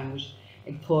Irish language,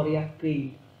 Ictoria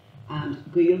Gael, and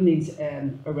Gael means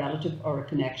a relative or a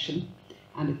connection,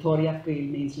 and Ictoria Gael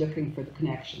means looking for the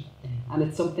connection, and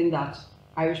it's something that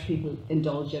Irish people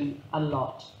indulge in a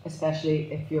lot,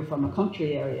 especially if you're from a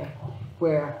country area,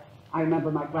 where I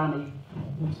remember my granny,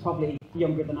 who's probably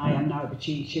younger than I am now, but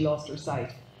she lost her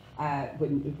sight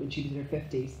when she was in her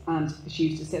 50s, and she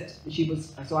used to sit,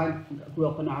 so I grew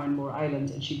up on Ironmore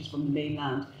Island, and she was from the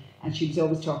mainland, and she was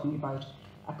always talking about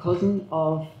a cousin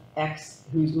of X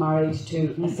who's married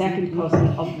to a second cousin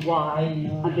of Y,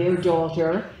 and their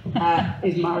daughter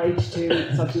is married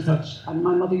to such and such. And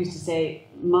my mother used to say,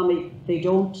 "Mommy, they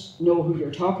don't know who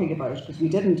you're talking about," because we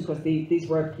didn't, because these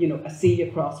were, a sea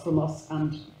across from us,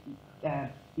 and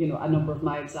a number of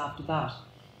miles after that.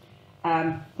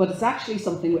 But it's actually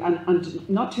something, and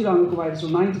not too long ago I was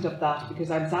reminded of that because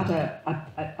I was at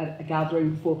a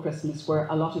gathering before Christmas where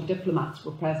a lot of diplomats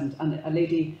were present, and a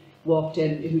lady walked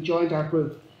in who joined our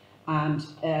group, and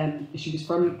she was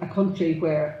from a country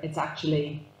where it's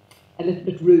actually a little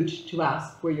bit rude to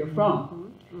ask where you're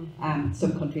from.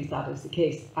 Some countries that is the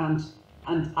case, and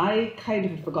I kind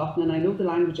of had forgotten, and I know the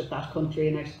language of that country,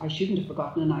 and I shouldn't have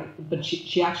forgotten, but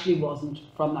she actually wasn't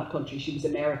from that country. She was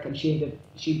American.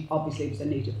 She obviously was a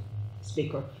native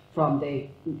speaker from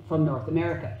North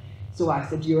America. So I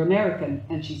said, "You're American,"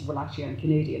 and she said, "Well, actually, I'm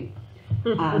Canadian."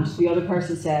 And the other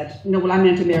person said, "No, well, I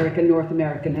meant American, North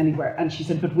American, anywhere." And she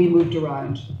said, "But we moved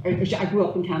around. I grew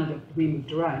up in Canada, but we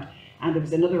moved around." And there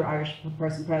was another Irish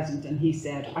person present, and he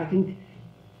said, "I think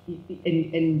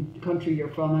in the country you're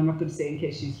from," I'm not going to say in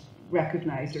case she's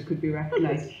recognised or could be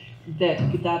recognised,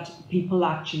 that people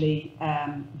actually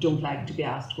don't like to be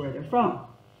asked where they're from.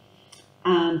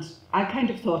 And I kind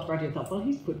of thought about it, I thought, well,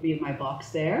 he's put me in my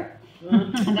box there.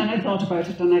 And then I thought about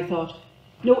it, and I thought,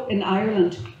 no, in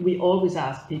Ireland we always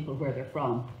ask people where they're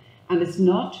from, and it's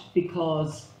not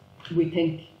because we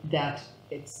think that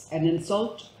it's an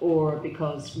insult or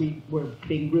because we're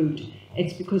being rude.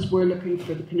 It's because we're looking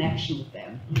for the connection with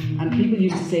them. And people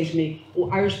used to say to me, "Oh,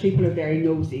 Irish people are very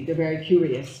nosy, they're very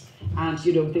curious, and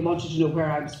they wanted to know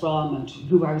where I was from and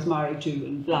who I was married to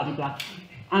and blah blah blah."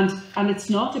 And it's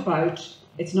not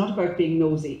about being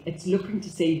nosy. It's looking to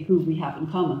see who we have in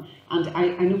common. And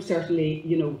I know certainly,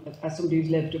 as somebody who's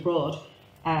lived abroad,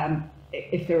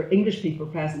 if there are English people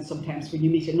present, sometimes when you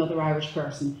meet another Irish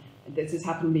person, this has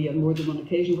happened to me on more than one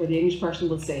occasion, where the English person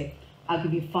will say, "I'll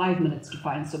give you 5 minutes to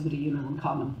find somebody you know in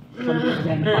common from the other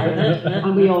end of Ireland,"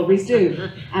 and we always do.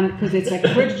 And because it's like,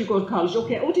 "Where did you go to college?"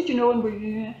 "Okay, oh, did you know?"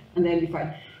 And then we find.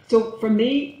 So for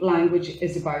me, language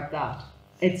is about that.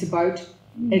 It's about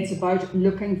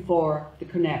looking for the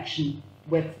connection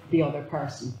with the other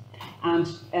person. And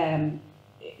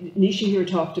Nisha here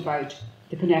talked about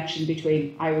the connection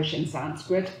between Irish and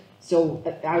Sanskrit. So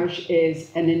Irish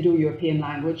is an Indo-European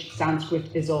language.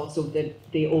 Sanskrit is also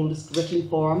the oldest written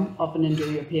form of an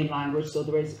Indo-European language, so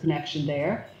there is a connection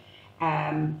there.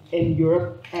 In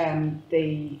Europe,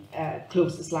 the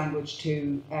closest language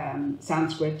to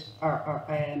Sanskrit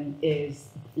is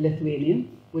Lithuanian,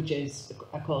 which is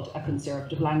called a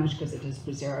conservative language because it has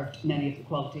preserved many of the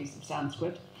qualities of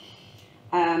Sanskrit.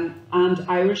 And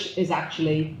Irish is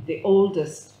actually the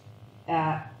oldest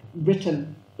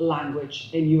written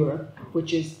language in Europe,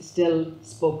 which is still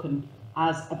spoken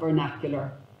as a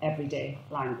vernacular everyday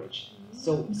language.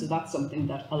 So that's something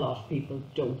that a lot of people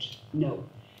don't know.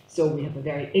 So we have a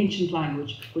very ancient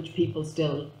language which people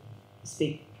still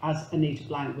speak as a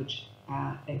native language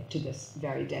to this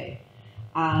very day.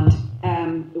 And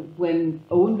when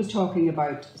Owen was talking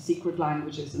about secret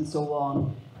languages and so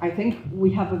on, I think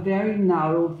we have a very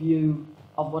narrow view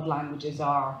of what languages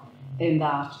are, in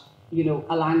that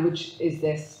a language is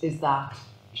this, is that,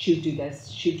 should do this,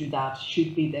 should do that,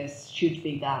 should be this, should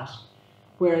be that.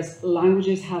 Whereas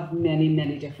languages have many,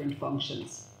 many different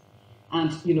functions.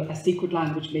 And, a secret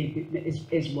language maybe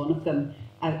is one of them.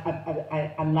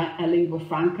 A lingua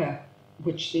franca,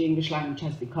 which the English language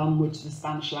has become, which the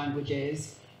Spanish language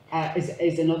is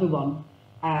another one.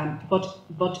 But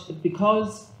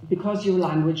because your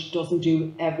language doesn't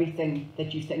do everything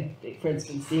that you think, for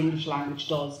instance, the English language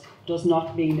does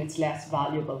not mean it's less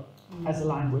valuable as a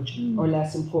language or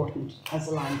less important as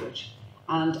a language.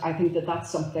 And I think that that's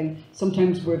something,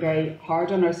 sometimes we're very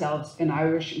hard on ourselves in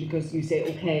Irish because you say,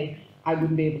 okay, I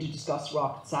wouldn't be able to discuss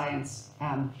rocket science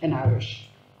in Irish,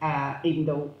 even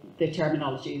though the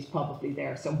terminology is probably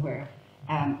there somewhere.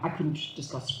 I couldn't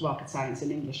discuss rocket science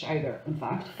in English either, in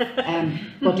fact.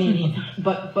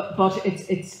 But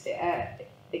it's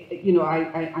you know,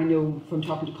 I know from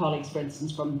talking to colleagues, for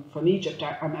instance, from Egypt.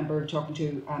 I remember talking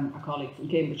to a colleague from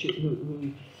Cambridge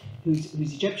who's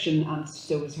Egyptian, and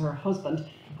so is her husband,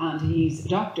 and he's a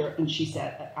doctor. And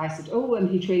I said, oh, and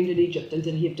he trained in Egypt, and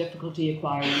did he have difficulty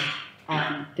acquiring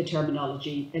the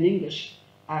terminology in English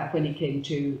when he came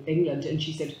to England? And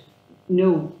she said,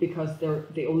 no, because they're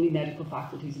the only medical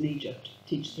faculties in Egypt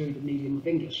teach through the medium of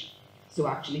English. So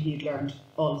actually he'd learned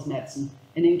all his medicine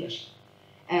in English.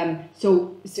 And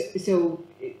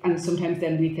sometimes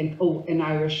then we think, oh, in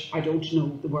Irish, I don't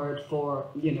know the word for,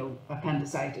 you know,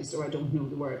 appendicitis, or I don't know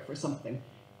the word for something.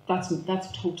 That's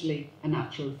totally a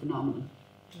natural phenomenon.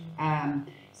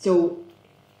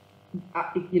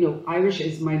 You know, Irish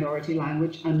is minority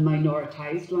language, and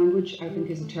minoritized language, I think,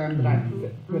 is a term that I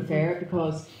prefer,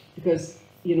 because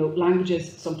you know,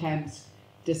 languages sometimes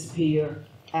disappear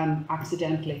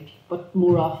accidentally, but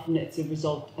more often it's a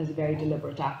result as a very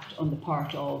deliberate act on the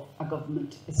part of a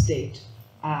government, a state,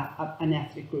 an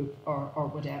ethnic group, or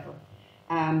whatever.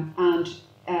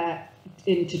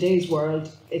 In today's world,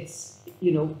 it's,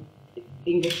 you know,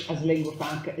 English as a lingua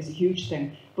franca is a huge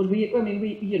thing. But we have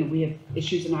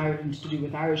issues in Ireland to do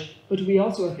with Irish, but we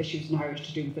also have issues in Irish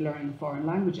to do with the learning of foreign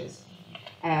languages.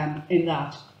 In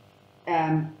that,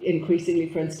 increasingly,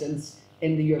 for instance,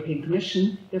 in the European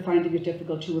Commission, they're finding it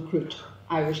difficult to recruit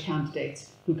Irish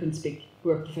candidates who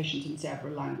are proficient in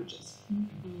several languages.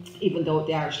 Even though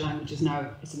the Irish language is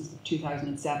now, since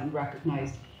 2007,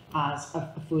 recognised as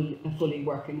a fully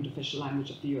working and official language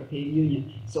of the European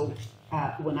Union. So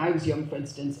when I was young, for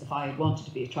instance, if I had wanted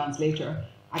to be a translator,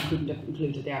 I couldn't have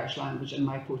included the Irish language in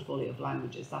my portfolio of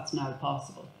languages. That's now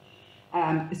possible.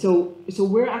 So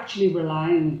we're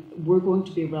going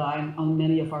to be relying on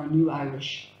many of our new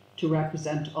Irish to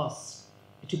represent us,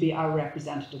 to be our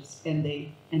representatives in the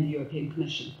European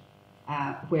Commission,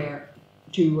 where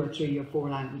 2 or 3 or 4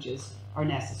 languages are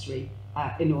necessary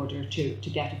in order to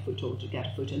get a foothold, to get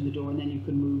a foot in the door, and then you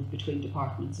can move between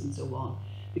departments and so on.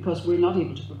 Because we're not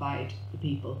able to provide the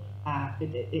people at the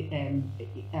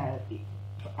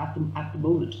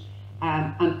moment.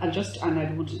 And I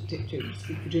don't want to speak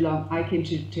for too long. I came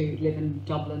to live in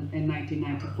Dublin in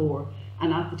 1994,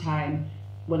 and at the time,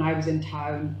 when I was in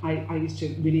town, I used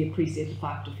to really appreciate the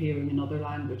fact of hearing another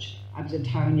language. I was in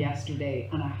town yesterday,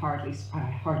 and I hardly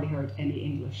heard any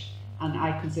English, and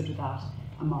I consider that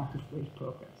a mark of great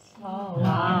progress. Oh,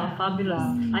 wow,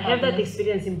 fabulous. I have that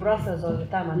experience in Brussels all the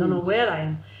time. I don't know where I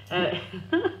am,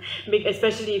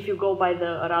 especially if you go by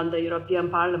around the European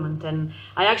Parliament. And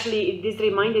this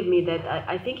reminded me that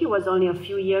I think it was only a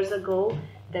few years ago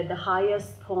that the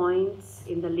highest points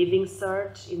in the Living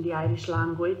Cert in the Irish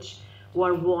language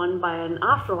were won by an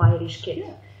Afro-Irish kid.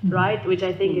 Yeah. Right, which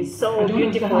I think is so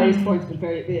beautiful. Points, but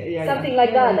something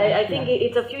like that. I think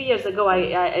it's a few years ago.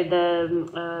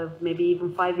 Maybe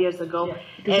even 5 years ago. Yeah.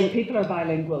 Because if people are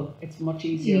bilingual, it's much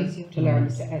easier to learn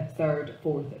a third,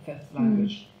 fourth, fifth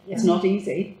language. Yeah. It's not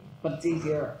easy, but it's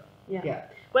easier. Yeah.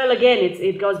 Well, again,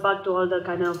 it goes back to all the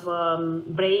kind of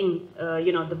brain.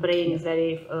 The brain is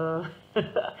very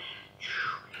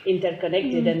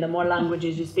interconnected, and the more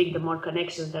languages you speak, the more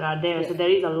connections there are there. So there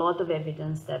is a lot of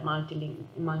evidence that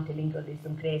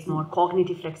multilingualism creates more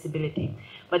cognitive flexibility.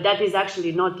 But that is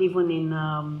actually not even in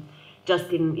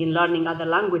just in learning other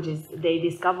languages. They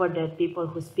discovered that people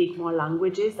who speak more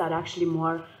languages are actually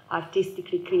more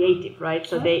artistically creative, right?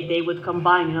 So they would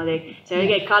combine, they say,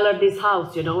 okay, color this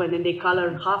house, and then they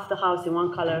color half the house in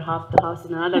one color, half the house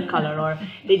in another color, or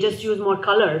they just use more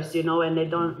colors, and they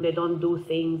don't do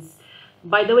things.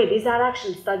 By the way, these are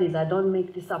actual studies. I don't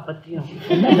make this up, but you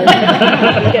can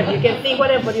think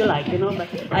whatever you like, but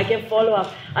I can follow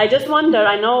up. I just wonder.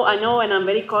 I know, and I'm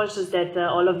very conscious that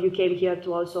all of you came here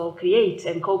to also create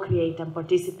and co-create and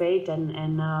participate.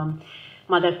 And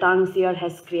Mother Tongues here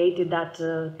has created that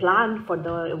plan for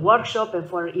the workshop and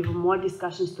for even more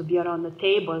discussions to be around the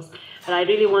tables. But I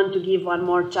really want to give one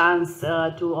more chance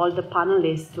to all the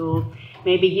panelists to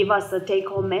maybe give us a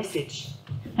take-home message.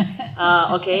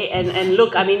 Okay, and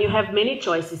look, you have many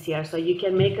choices here, so you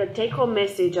can make a take-home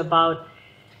message about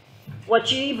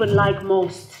what you even like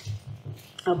most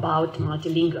about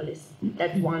multilingualism.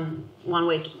 That's one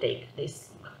way to take this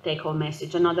take-home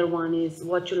message. Another one is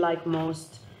what you like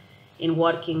most in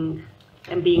working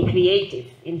and being creative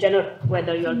in general,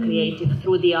 whether you're creative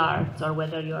through the arts or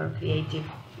whether you're creative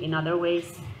in other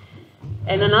ways.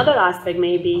 And another aspect,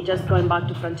 maybe just going back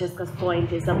to Francesca's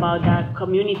point, is about that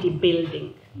community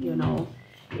building. You know,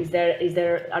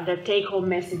 are there take-home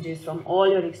messages from all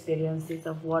your experiences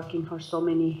of working for so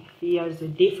many years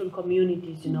with different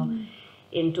communities? You know,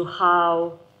 into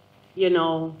how, you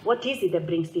know, what is it that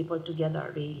brings people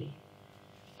together really?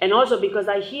 And also because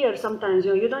I hear sometimes,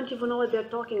 you know, you don't even know what they're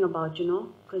talking about, you know,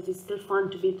 because it's still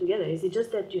fun to be together. Is it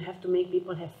just that you have to make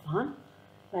people have fun?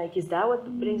 Like, is that what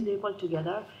brings people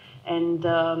together? And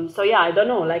so, yeah, I don't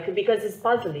know, like, because it's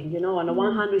puzzling, you know. On the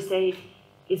one hand, we say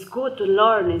it's good to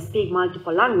learn and speak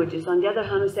multiple languages. On the other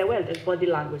hand, we say, well, there's body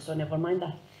language, so never mind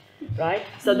that, right?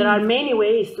 So there are many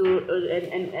ways to,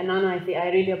 and Anna, I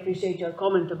really appreciate your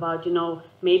comment about, you know,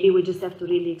 maybe we just have to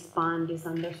really expand this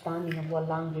understanding of what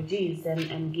language is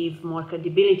and give more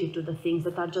credibility to the things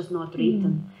that are just not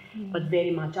written, but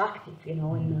very much active, you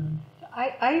know. And,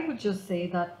 I would just say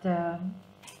that,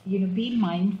 you know, be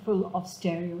mindful of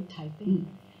stereotyping.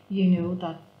 You know,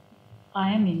 that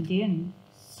I am Indian,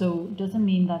 so it doesn't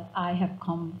mean that I have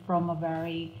come from a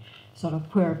very sort of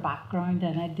poor background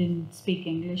and I didn't speak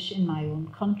English in my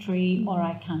own country, or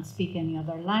I can't speak any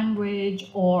other language,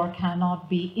 or cannot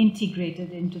be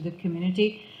integrated into the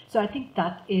community. So I think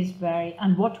that is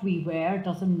and what we wear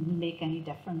doesn't make any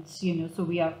difference, you know, so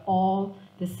we are all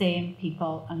the same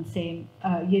people and same,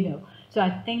 you know. So I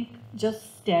think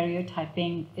just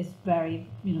stereotyping is very,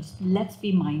 you know, let's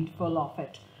be mindful of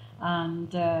it.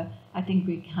 And I think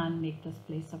we can make this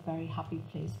place a very happy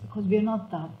place because we're not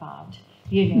that bad,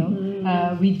 you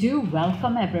know. We do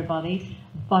welcome everybody,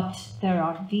 but there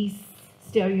are these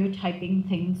stereotyping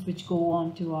things which go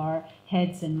on to our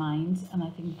heads and minds, and I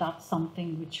think that's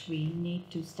something which we need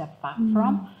to step back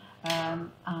from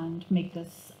and make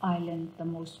this island the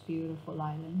most beautiful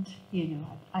island. You know,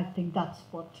 I think that's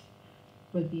what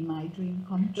will be my dream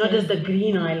come true. not just the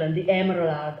green island, the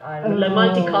emerald island, like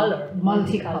multicolor.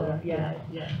 Multicolor, yeah.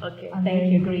 Okay,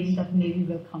 Thank you. Green that maybe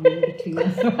will come in between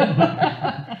us.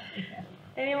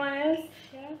 Anyone else?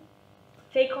 Yeah.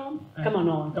 Take home. Come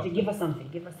on, give us something.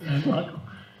 Give us something.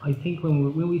 I think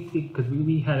when we speak, because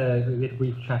we had a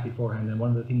brief chat beforehand, and one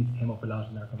of the things that came up a lot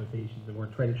in our conversations, and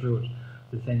we're threaded through it,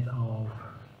 the sense of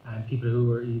people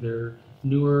who are either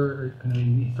newer or kind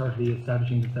of historically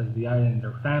establishing themselves in the island,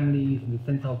 their families, and the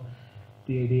sense of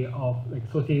the idea of like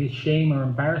associated shame or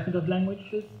embarrassment of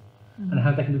languages, and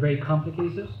how that can be very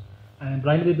complicated. But I'm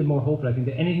a little bit more hopeful. I think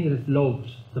that anything that is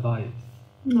loved survives.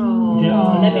 Oh,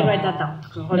 Yeah. let me write that down.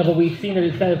 No, but we've seen it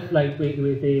itself, like with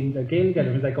the Gaelic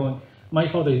Gathering, it's like going, my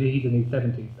father, he's in his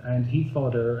 70s, and his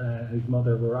father and his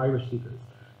mother were Irish speakers.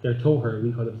 They're Toher,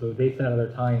 we call them, so they spent a lot of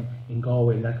their time in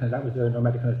Galway, and that was their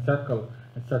nomadic kind of circle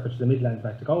to the Midlands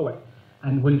back to Galway.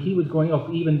 And when he was growing up,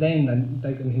 even then, and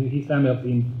like his family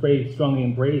obviously strongly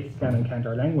embraced Scan and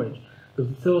our language, there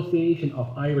was association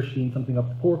of Irish being something of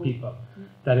the poor people,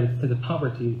 that it was to the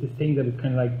poverty, this thing that was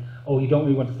kind of like, oh, you don't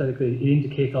really want to celebrate, it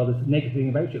indicates all this negative thing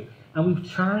about you. And we've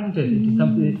turned it into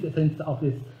something, a sense of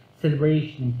this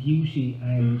celebration and beauty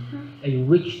and a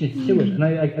richness to it.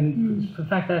 And the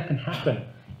fact that can happen,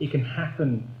 it can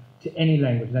happen to any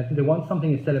language. And I think that once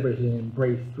something is celebrated and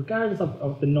embraced, regardless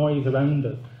of the noise around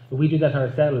us, if we do that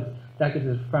ourselves, that gives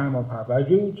us far more power.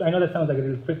 But I know that sounds like a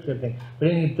little cryptic thing, but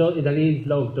anything that is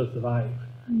love does survive.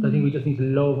 So I think we just need to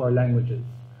love our languages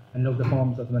and love the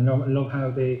forms of them and love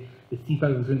how they seep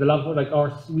out. There's a lot of, like,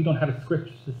 we don't have a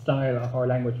script style of our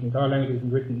language. I mean, our language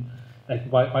isn't written like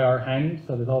by our hand,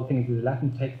 so there's all things with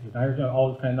Latin text, with Irish,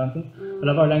 all this kind of nonsense. A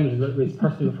lot of our language is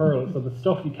personal referral, so the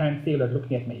stuff you can't say without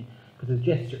looking at me, because it's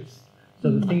gestures.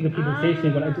 So the things that people say to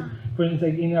me, for instance,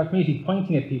 like in our community,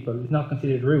 pointing at people is not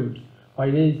considered rude. Why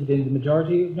it is within the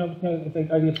majority, it's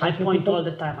like, I point all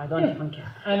the time, I don't even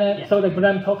care. And so like when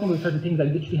I'm talking about certain things, I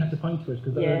literally have to point to it,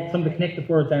 because some of the connective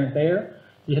words aren't there,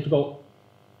 so you have to go,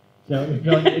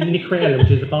 Nickrel,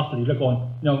 which is a bottle, you're going,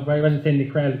 rather than saying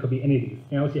Nickrel, it could be any of these,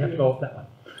 so you have to go that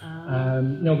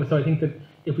one. But so I think that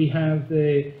if we have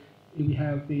the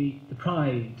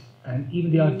pride and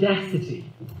even the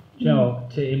audacity, to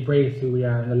embrace who we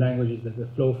are and the languages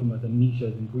that flow from us and meet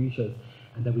us and greet us,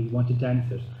 and that we want to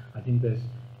dance it, I think that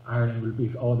Ireland will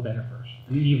be all the better for it,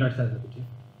 and even ourselves will too.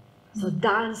 So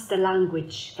dance the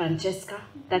language, Francesca.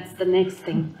 That's the next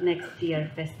thing, next year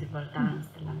festival, dance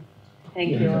the language.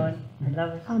 Thank you all. I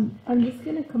love it. I'm just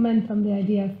going to comment on the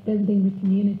idea of building the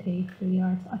community through the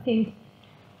arts. I think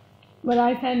what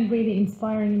I find really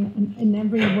inspiring in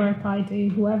every work I do,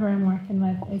 whoever I'm working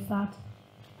with, is that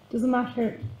it doesn't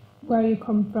matter where you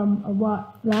come from or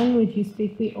what language you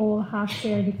speak, we all have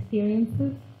shared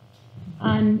experiences.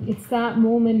 And it's that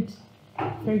moment,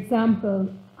 for example,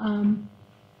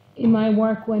 in my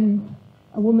work when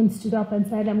a woman stood up and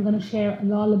said, I'm going to share a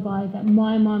lullaby that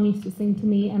my mom used to sing to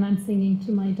me and I'm singing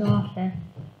to my daughter.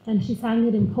 And she sang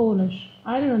it in Polish.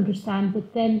 I don't understand,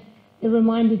 but then it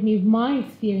reminded me of my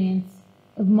experience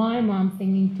of my mom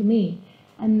singing to me.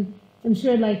 And I'm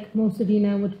sure, like most of you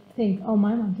now would think, oh,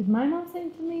 did my mom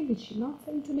sing to me? Did she not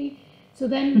sing to me? So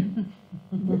then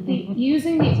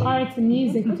using the arts and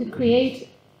music to create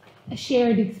a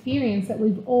shared experience that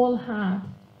we've all had,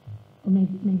 or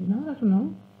maybe not, I don't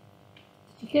know.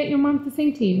 Did you get your mom to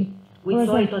sing to you? We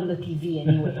saw it on the TV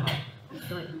anyway.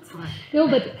 So it's fine. No,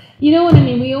 but you know what I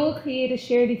mean? We all create a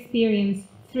shared experience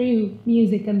through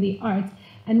music and the arts.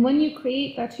 And when you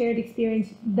create that shared experience,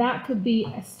 that could be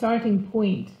a starting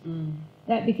point.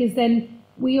 That because then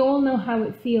we all know how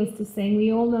it feels to sing.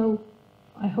 We all know,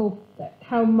 I hope, that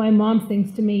how my mom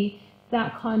sings to me,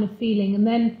 that kind of feeling. And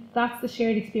then that's the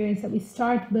shared experience that we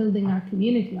start building our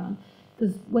community on.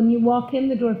 Because when you walk in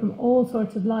the door from all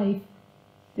sorts of life,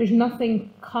 there's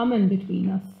nothing common between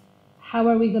us. How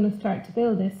are we going to start to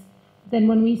build this? Then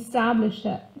when we establish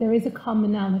that there is a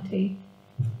commonality,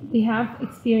 we have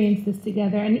experienced this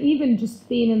together, and even just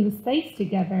being in the space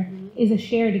together is a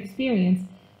shared experience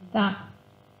that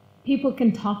people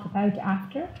can talk about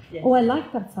after. Yes. Oh, I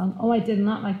like that song. Oh, I did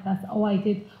not like that. Oh, I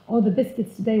did. Oh, the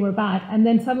biscuits today were bad. And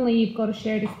then suddenly you've got a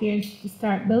shared experience to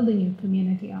start building your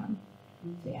community on.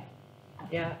 So, yeah.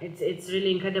 Yeah, it's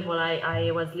really incredible.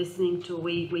 I was listening to,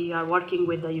 we are working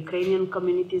with the Ukrainian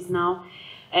communities now,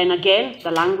 and again,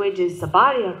 the language is a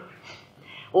barrier,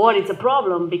 or it's a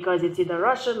problem because it's either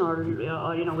Russian or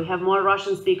you know, we have more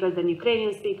Russian speakers than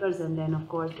Ukrainian speakers, and then of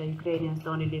course the Ukrainians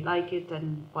don't really like it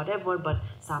and whatever, but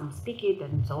some speak it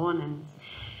and so on. And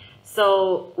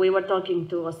so we were talking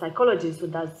to a psychologist who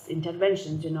does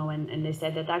interventions, you know, and they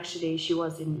said that actually she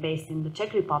was based in the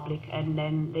Czech Republic, and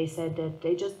then they said that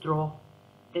they just draw.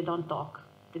 They don't talk.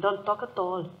 They don't talk at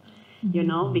all, you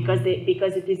know, because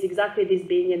it is exactly this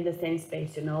being in the same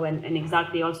space, you know, and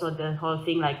exactly also the whole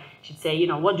thing, like she'd say, you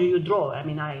know, what do you draw? I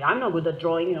mean, I'm not good at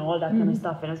drawing, you know, all that kind of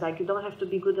stuff. And it's like, you don't have to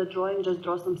be good at drawing, just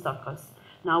draw some circles.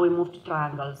 Now we move to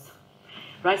triangles,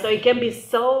 right? So it can be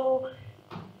so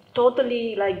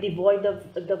totally like devoid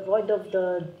of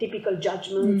the typical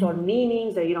judgments or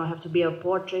meanings that, you know, have to be a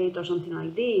portrait or something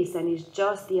like this. And it's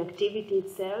just the activity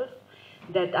itself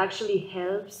that actually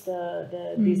helps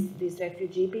these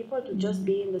refugee people to just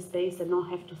be in the space and not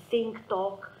have to think,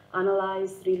 talk,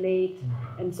 analyze, relate,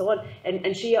 and so on.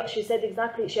 And she said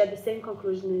exactly, she had the same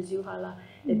conclusion as you, Hala,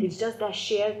 that it's just that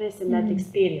sharedness and that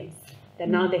experience, that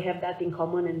now they have that in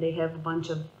common, and they have a bunch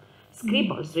of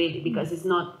scribbles, really, because it's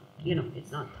not, you know,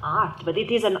 it's not art, but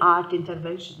it is an art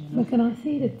intervention. You know? But can I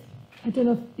say that, I don't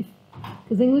know if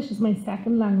because English is my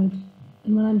second language,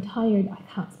 and when I'm tired, I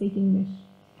can't speak English.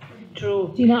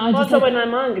 True. Do you know, also, when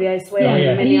I'm hungry, I swear,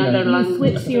 in many other languages. You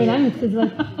switch to your language because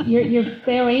like your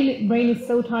brain is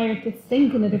so tired to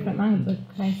think in a different language.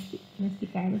 Like, can I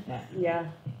speak Arabic? Yeah.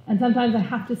 And sometimes I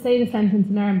have to say the sentence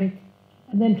in Arabic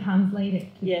and then translate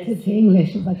it to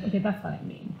English. It's like, okay, that's what I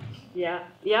mean. Yeah.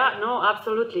 Yeah. No,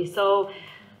 absolutely. So,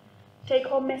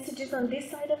 take-home messages on this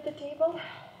side of the table.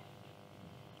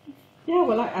 Yeah,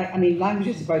 well, I mean, language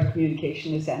is about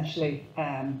communication essentially,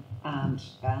 and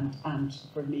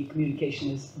for me,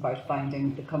 communication is about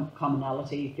finding the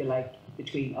commonality, if you like,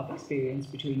 of experience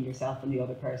between yourself and the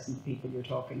other person, the people you're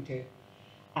talking to,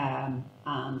 and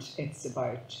it's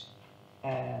about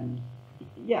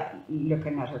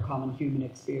looking at our common human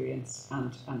experience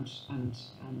and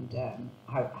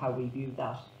how we view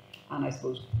that. And I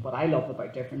suppose what I love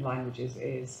about different languages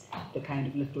is the kind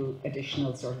of little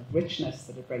additional sort of richness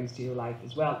that it brings to your life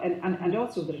as well. And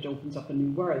also that it opens up a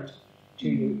new world to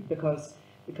you, because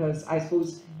I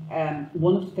suppose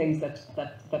one of the things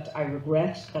that I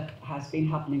regret that has been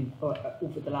happening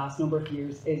over the last number of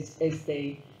years is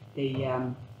the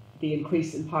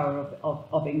increase in power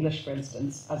of English, for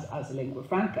instance, as a lingua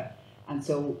franca. And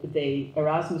so the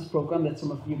Erasmus program that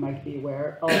some of you might be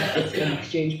aware of, it's an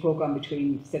exchange program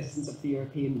between citizens of the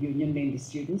European Union, mainly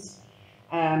students.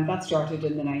 That started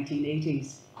in the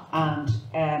 1980s.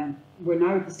 And we're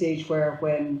now at the stage where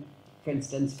when, for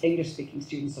instance, English-speaking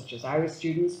students such as Irish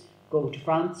students go to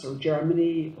France or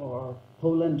Germany or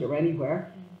Poland or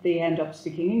anywhere, they end up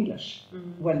speaking English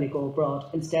when they go abroad,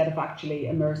 instead of actually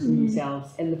immersing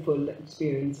themselves in the full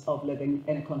experience of living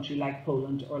in a country like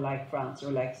Poland or like France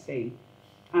or like Spain.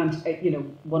 And you know,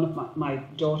 one of my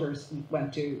daughters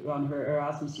went on her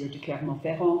Erasmus year to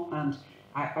Clermont-Ferrand,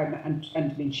 and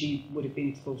I mean, she would have been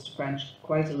exposed to French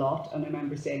quite a lot. And I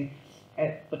remember saying,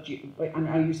 and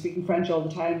are you speaking French all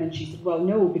the time? And she said, well,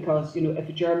 no, because you know, if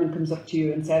a German comes up to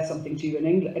you and says something to you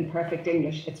in perfect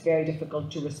English, it's very difficult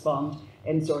to respond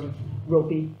in sort of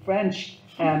ropey French,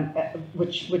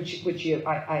 which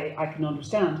I can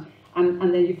understand.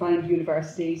 And then you find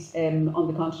universities on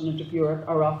the continent of Europe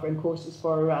are offering courses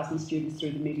for Erasmus students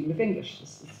through the medium of English.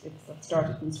 That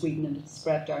started in Sweden and it's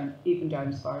spread down, even down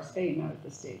as far as Spain now at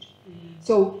this stage.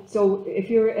 So if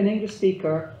you're an English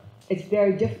speaker, it's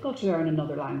very difficult to learn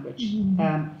another language.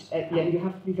 Yeah, you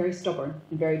have to be very stubborn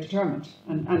and very determined.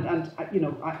 And you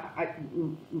know,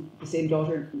 the same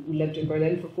daughter lived in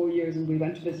Berlin for 4 years, and we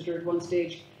went to visit her at one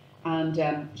stage.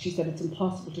 And she said it's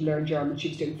impossible to learn German. She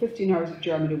was doing 15 hours of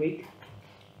German a week,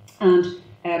 and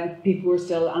people were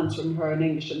still answering her in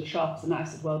English in the shops. And I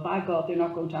said, well, by God, they're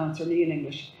not going to answer me in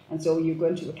English. And so you go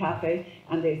into a cafe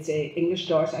and they'd say English,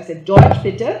 Deutsch. I said, Deutsch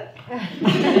bitte.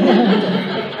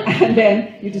 And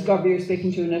then you discover you're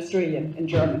speaking to an Australian in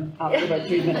German after about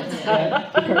 3 minutes,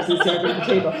 the person serving the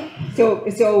table. So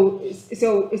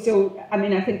I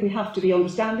mean, I think we have to be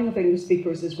understanding of English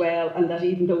speakers as well, and that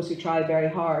even those who try very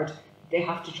hard, they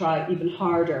have to try even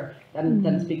harder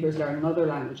than speakers learning other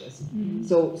languages.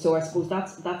 So I suppose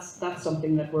that's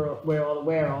something that we're all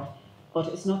aware of, but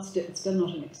it's still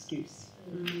not an excuse.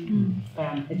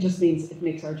 It just means it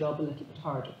makes our job a little bit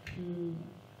harder.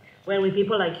 Well, with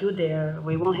people like you there,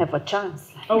 we won't have a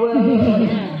chance. Oh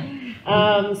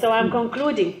well. So I'm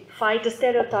concluding: fight the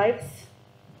stereotypes.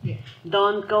 Yeah.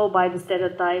 Don't go by the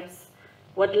stereotypes.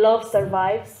 What love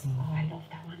survives. Oh, I love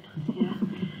that one. Yeah.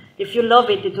 If you love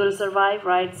it, it will survive,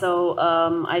 right? So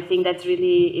I think that's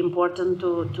really important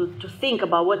to think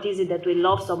about what is it that we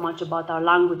love so much about our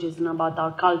languages and about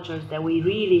our cultures, that we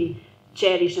really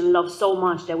cherish and love so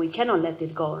much that we cannot let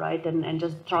it go, right? And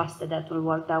just trust that will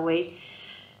work that way.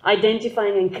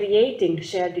 Identifying and creating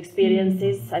shared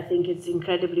experiences, I think it's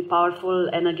incredibly powerful.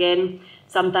 And again,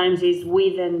 sometimes it's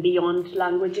with and beyond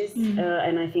languages,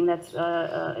 and I think that's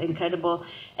incredible.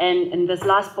 And this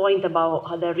last point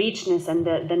about the richness and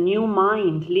the new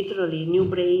mind, literally new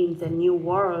brains and new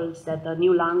worlds that the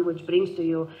new language brings to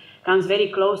you, comes very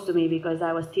close to me, because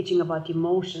I was teaching about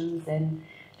emotions and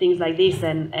things like this.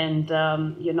 And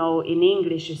you know, in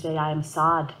English you say I am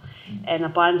sad. And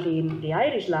apparently in the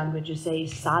Irish language you say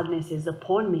sadness is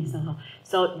upon me somehow.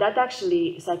 So that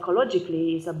actually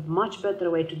psychologically is a much better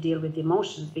way to deal with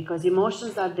emotions, because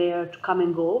emotions are there to come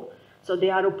and go. So they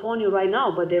are upon you right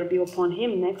now, but they'll be upon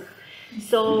him next.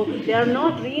 So they are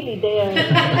not really there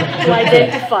to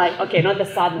identify. Okay, not the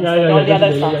sadness, all the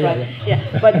other stuff, right?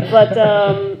 Yeah. But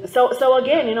so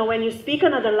again, you know, when you speak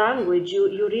another language, you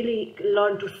really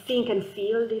learn to think and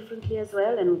feel differently as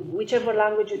well. And whichever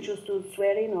language you choose to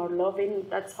swear in or love in,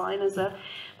 that's fine as well.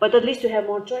 But at least you have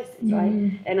more choices, right?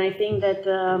 And I think that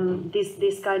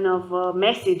this kind of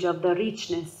message of the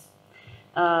richness.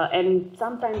 And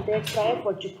sometimes the extra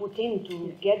effort you put in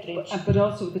to get rich. But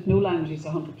also that no language is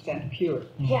 100% pure.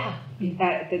 Yeah.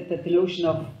 The notion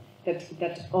of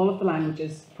that all of the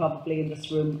languages probably in this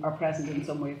room are present in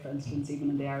some way, for instance, even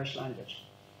in the Irish language.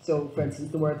 So, for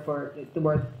instance,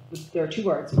 there are two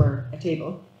words for a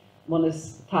table. One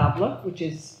is table, which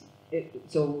is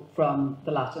so from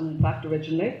the Latin, in fact,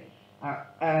 originally.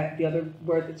 The other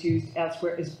word that's used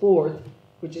elsewhere is board,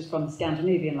 which is from the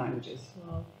Scandinavian languages,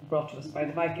 brought to us by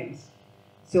the Vikings.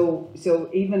 So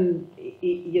even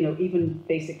even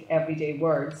basic everyday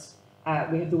words,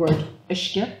 we have the word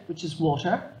Ishke, which is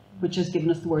water, which has given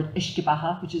us the word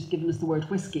Ishkebaha, which has given us the word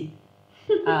whiskey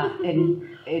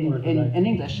in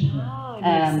English. Oh, it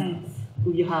makes sense.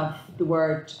 You have the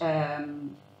word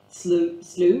slew,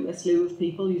 a slew of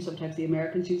people. You sometimes see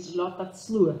Americans use it a lot. That's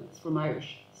slua. It's from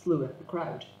Irish. Slua, a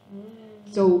crowd.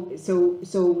 So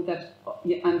that,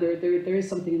 and there is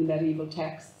something in the medieval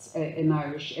texts in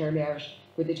Irish, early Irish,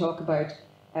 where they talk about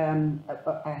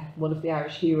one of the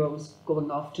Irish heroes going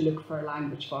off to look for a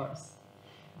language for us,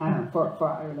 for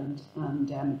Ireland,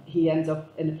 and he ends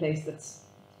up in a place that's,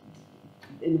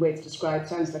 in the way it's described,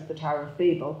 sounds like the Tower of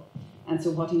Babel. And so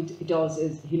what he does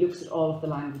is he looks at all of the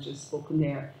languages spoken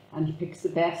there, and he picks the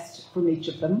best from each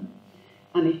of them,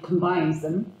 and he combines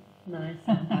them. Nice.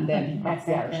 And then that's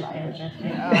the Irish language.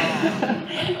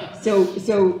 So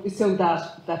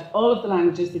that all of the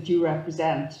languages that you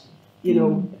represent, you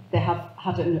know, they have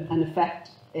had an effect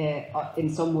in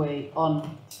some way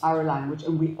on our language,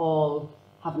 and we all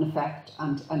have an effect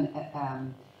and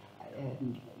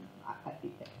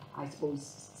I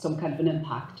suppose some kind of an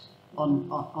impact on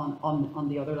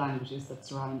the other languages that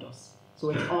surround us. So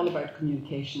it's all about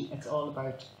communication, it's all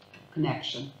about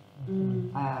connection.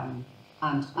 And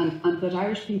that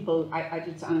Irish people, I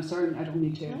did, and I'm sorry, I don't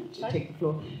need to take the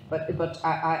floor, but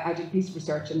I did a piece of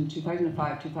research in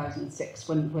 2005, 2006,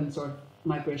 when sort of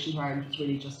migration to Ireland was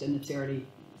really just in its early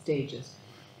stages.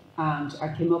 And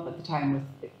I came up at the time with,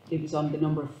 it was on the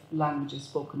number of languages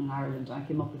spoken in Ireland, and I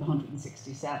came up with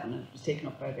 167, and it was taken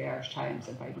up by the Irish Times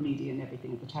and by the media and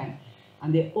everything at the time.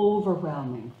 And the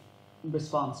overwhelming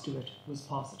response to it was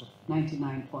positive.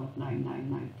 99.999%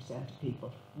 of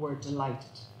people were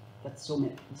delighted that so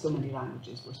many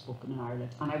languages were spoken in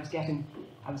Ireland. And I was getting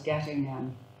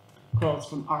calls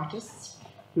from artists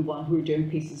who were doing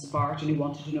pieces of art and who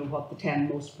wanted to know what the 10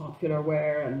 most popular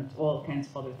were and all kinds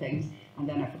of other things. And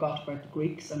then I forgot about the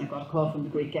Greeks, and I got a call from the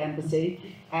Greek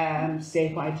embassy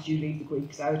say, why did you leave the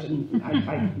Greeks out? And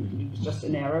it was just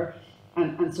an error,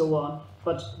 and so on.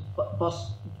 But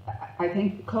I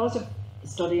think because of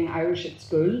studying Irish at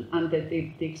school, and that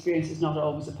the experience is not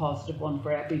always a positive one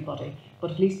for everybody,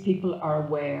 but at least people are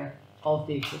aware of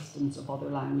the existence of other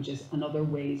languages and other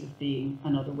ways of being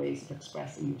and other ways of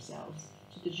expressing yourselves,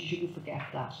 so that you shouldn't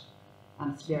forget that.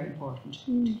 And it's very important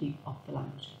to keep up the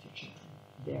language with your children.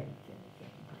 Very, very,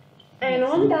 very important. And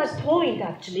on that point,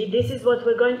 actually, this is what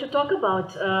we're going to talk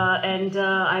about. And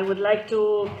I would like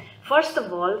to, first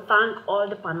of all, thank all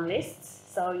the panelists.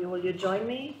 So will you join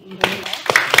me in doing that?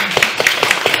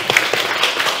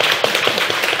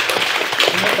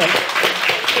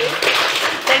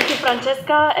 Thank you,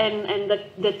 Francesca, and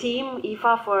the team,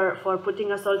 IFA, for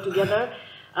putting us all together.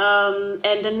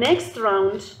 And the next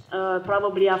round,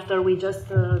 probably after we just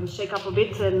shake up a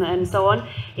bit and so on,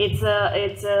 it's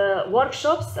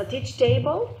workshops at each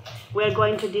table. We're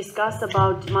going to discuss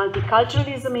about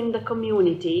multiculturalism in the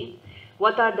community.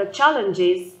 What are the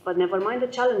challenges, but never mind the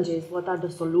challenges, what are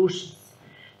the solutions?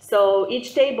 So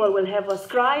each table will have a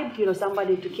scribe,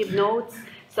 somebody to keep notes.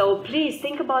 So please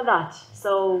think about that.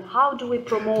 So how do we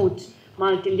promote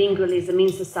multilingualism in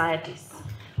societies?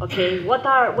 Okay, what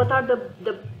are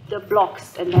the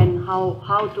blocks, and then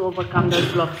how to overcome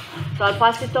those blocks? So I'll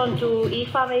pass it on to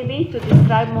Aoife maybe to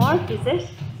describe more. Is it?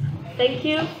 Thank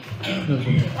you. Thank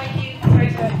you. Sorry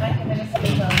to thank the minister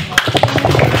as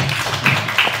well.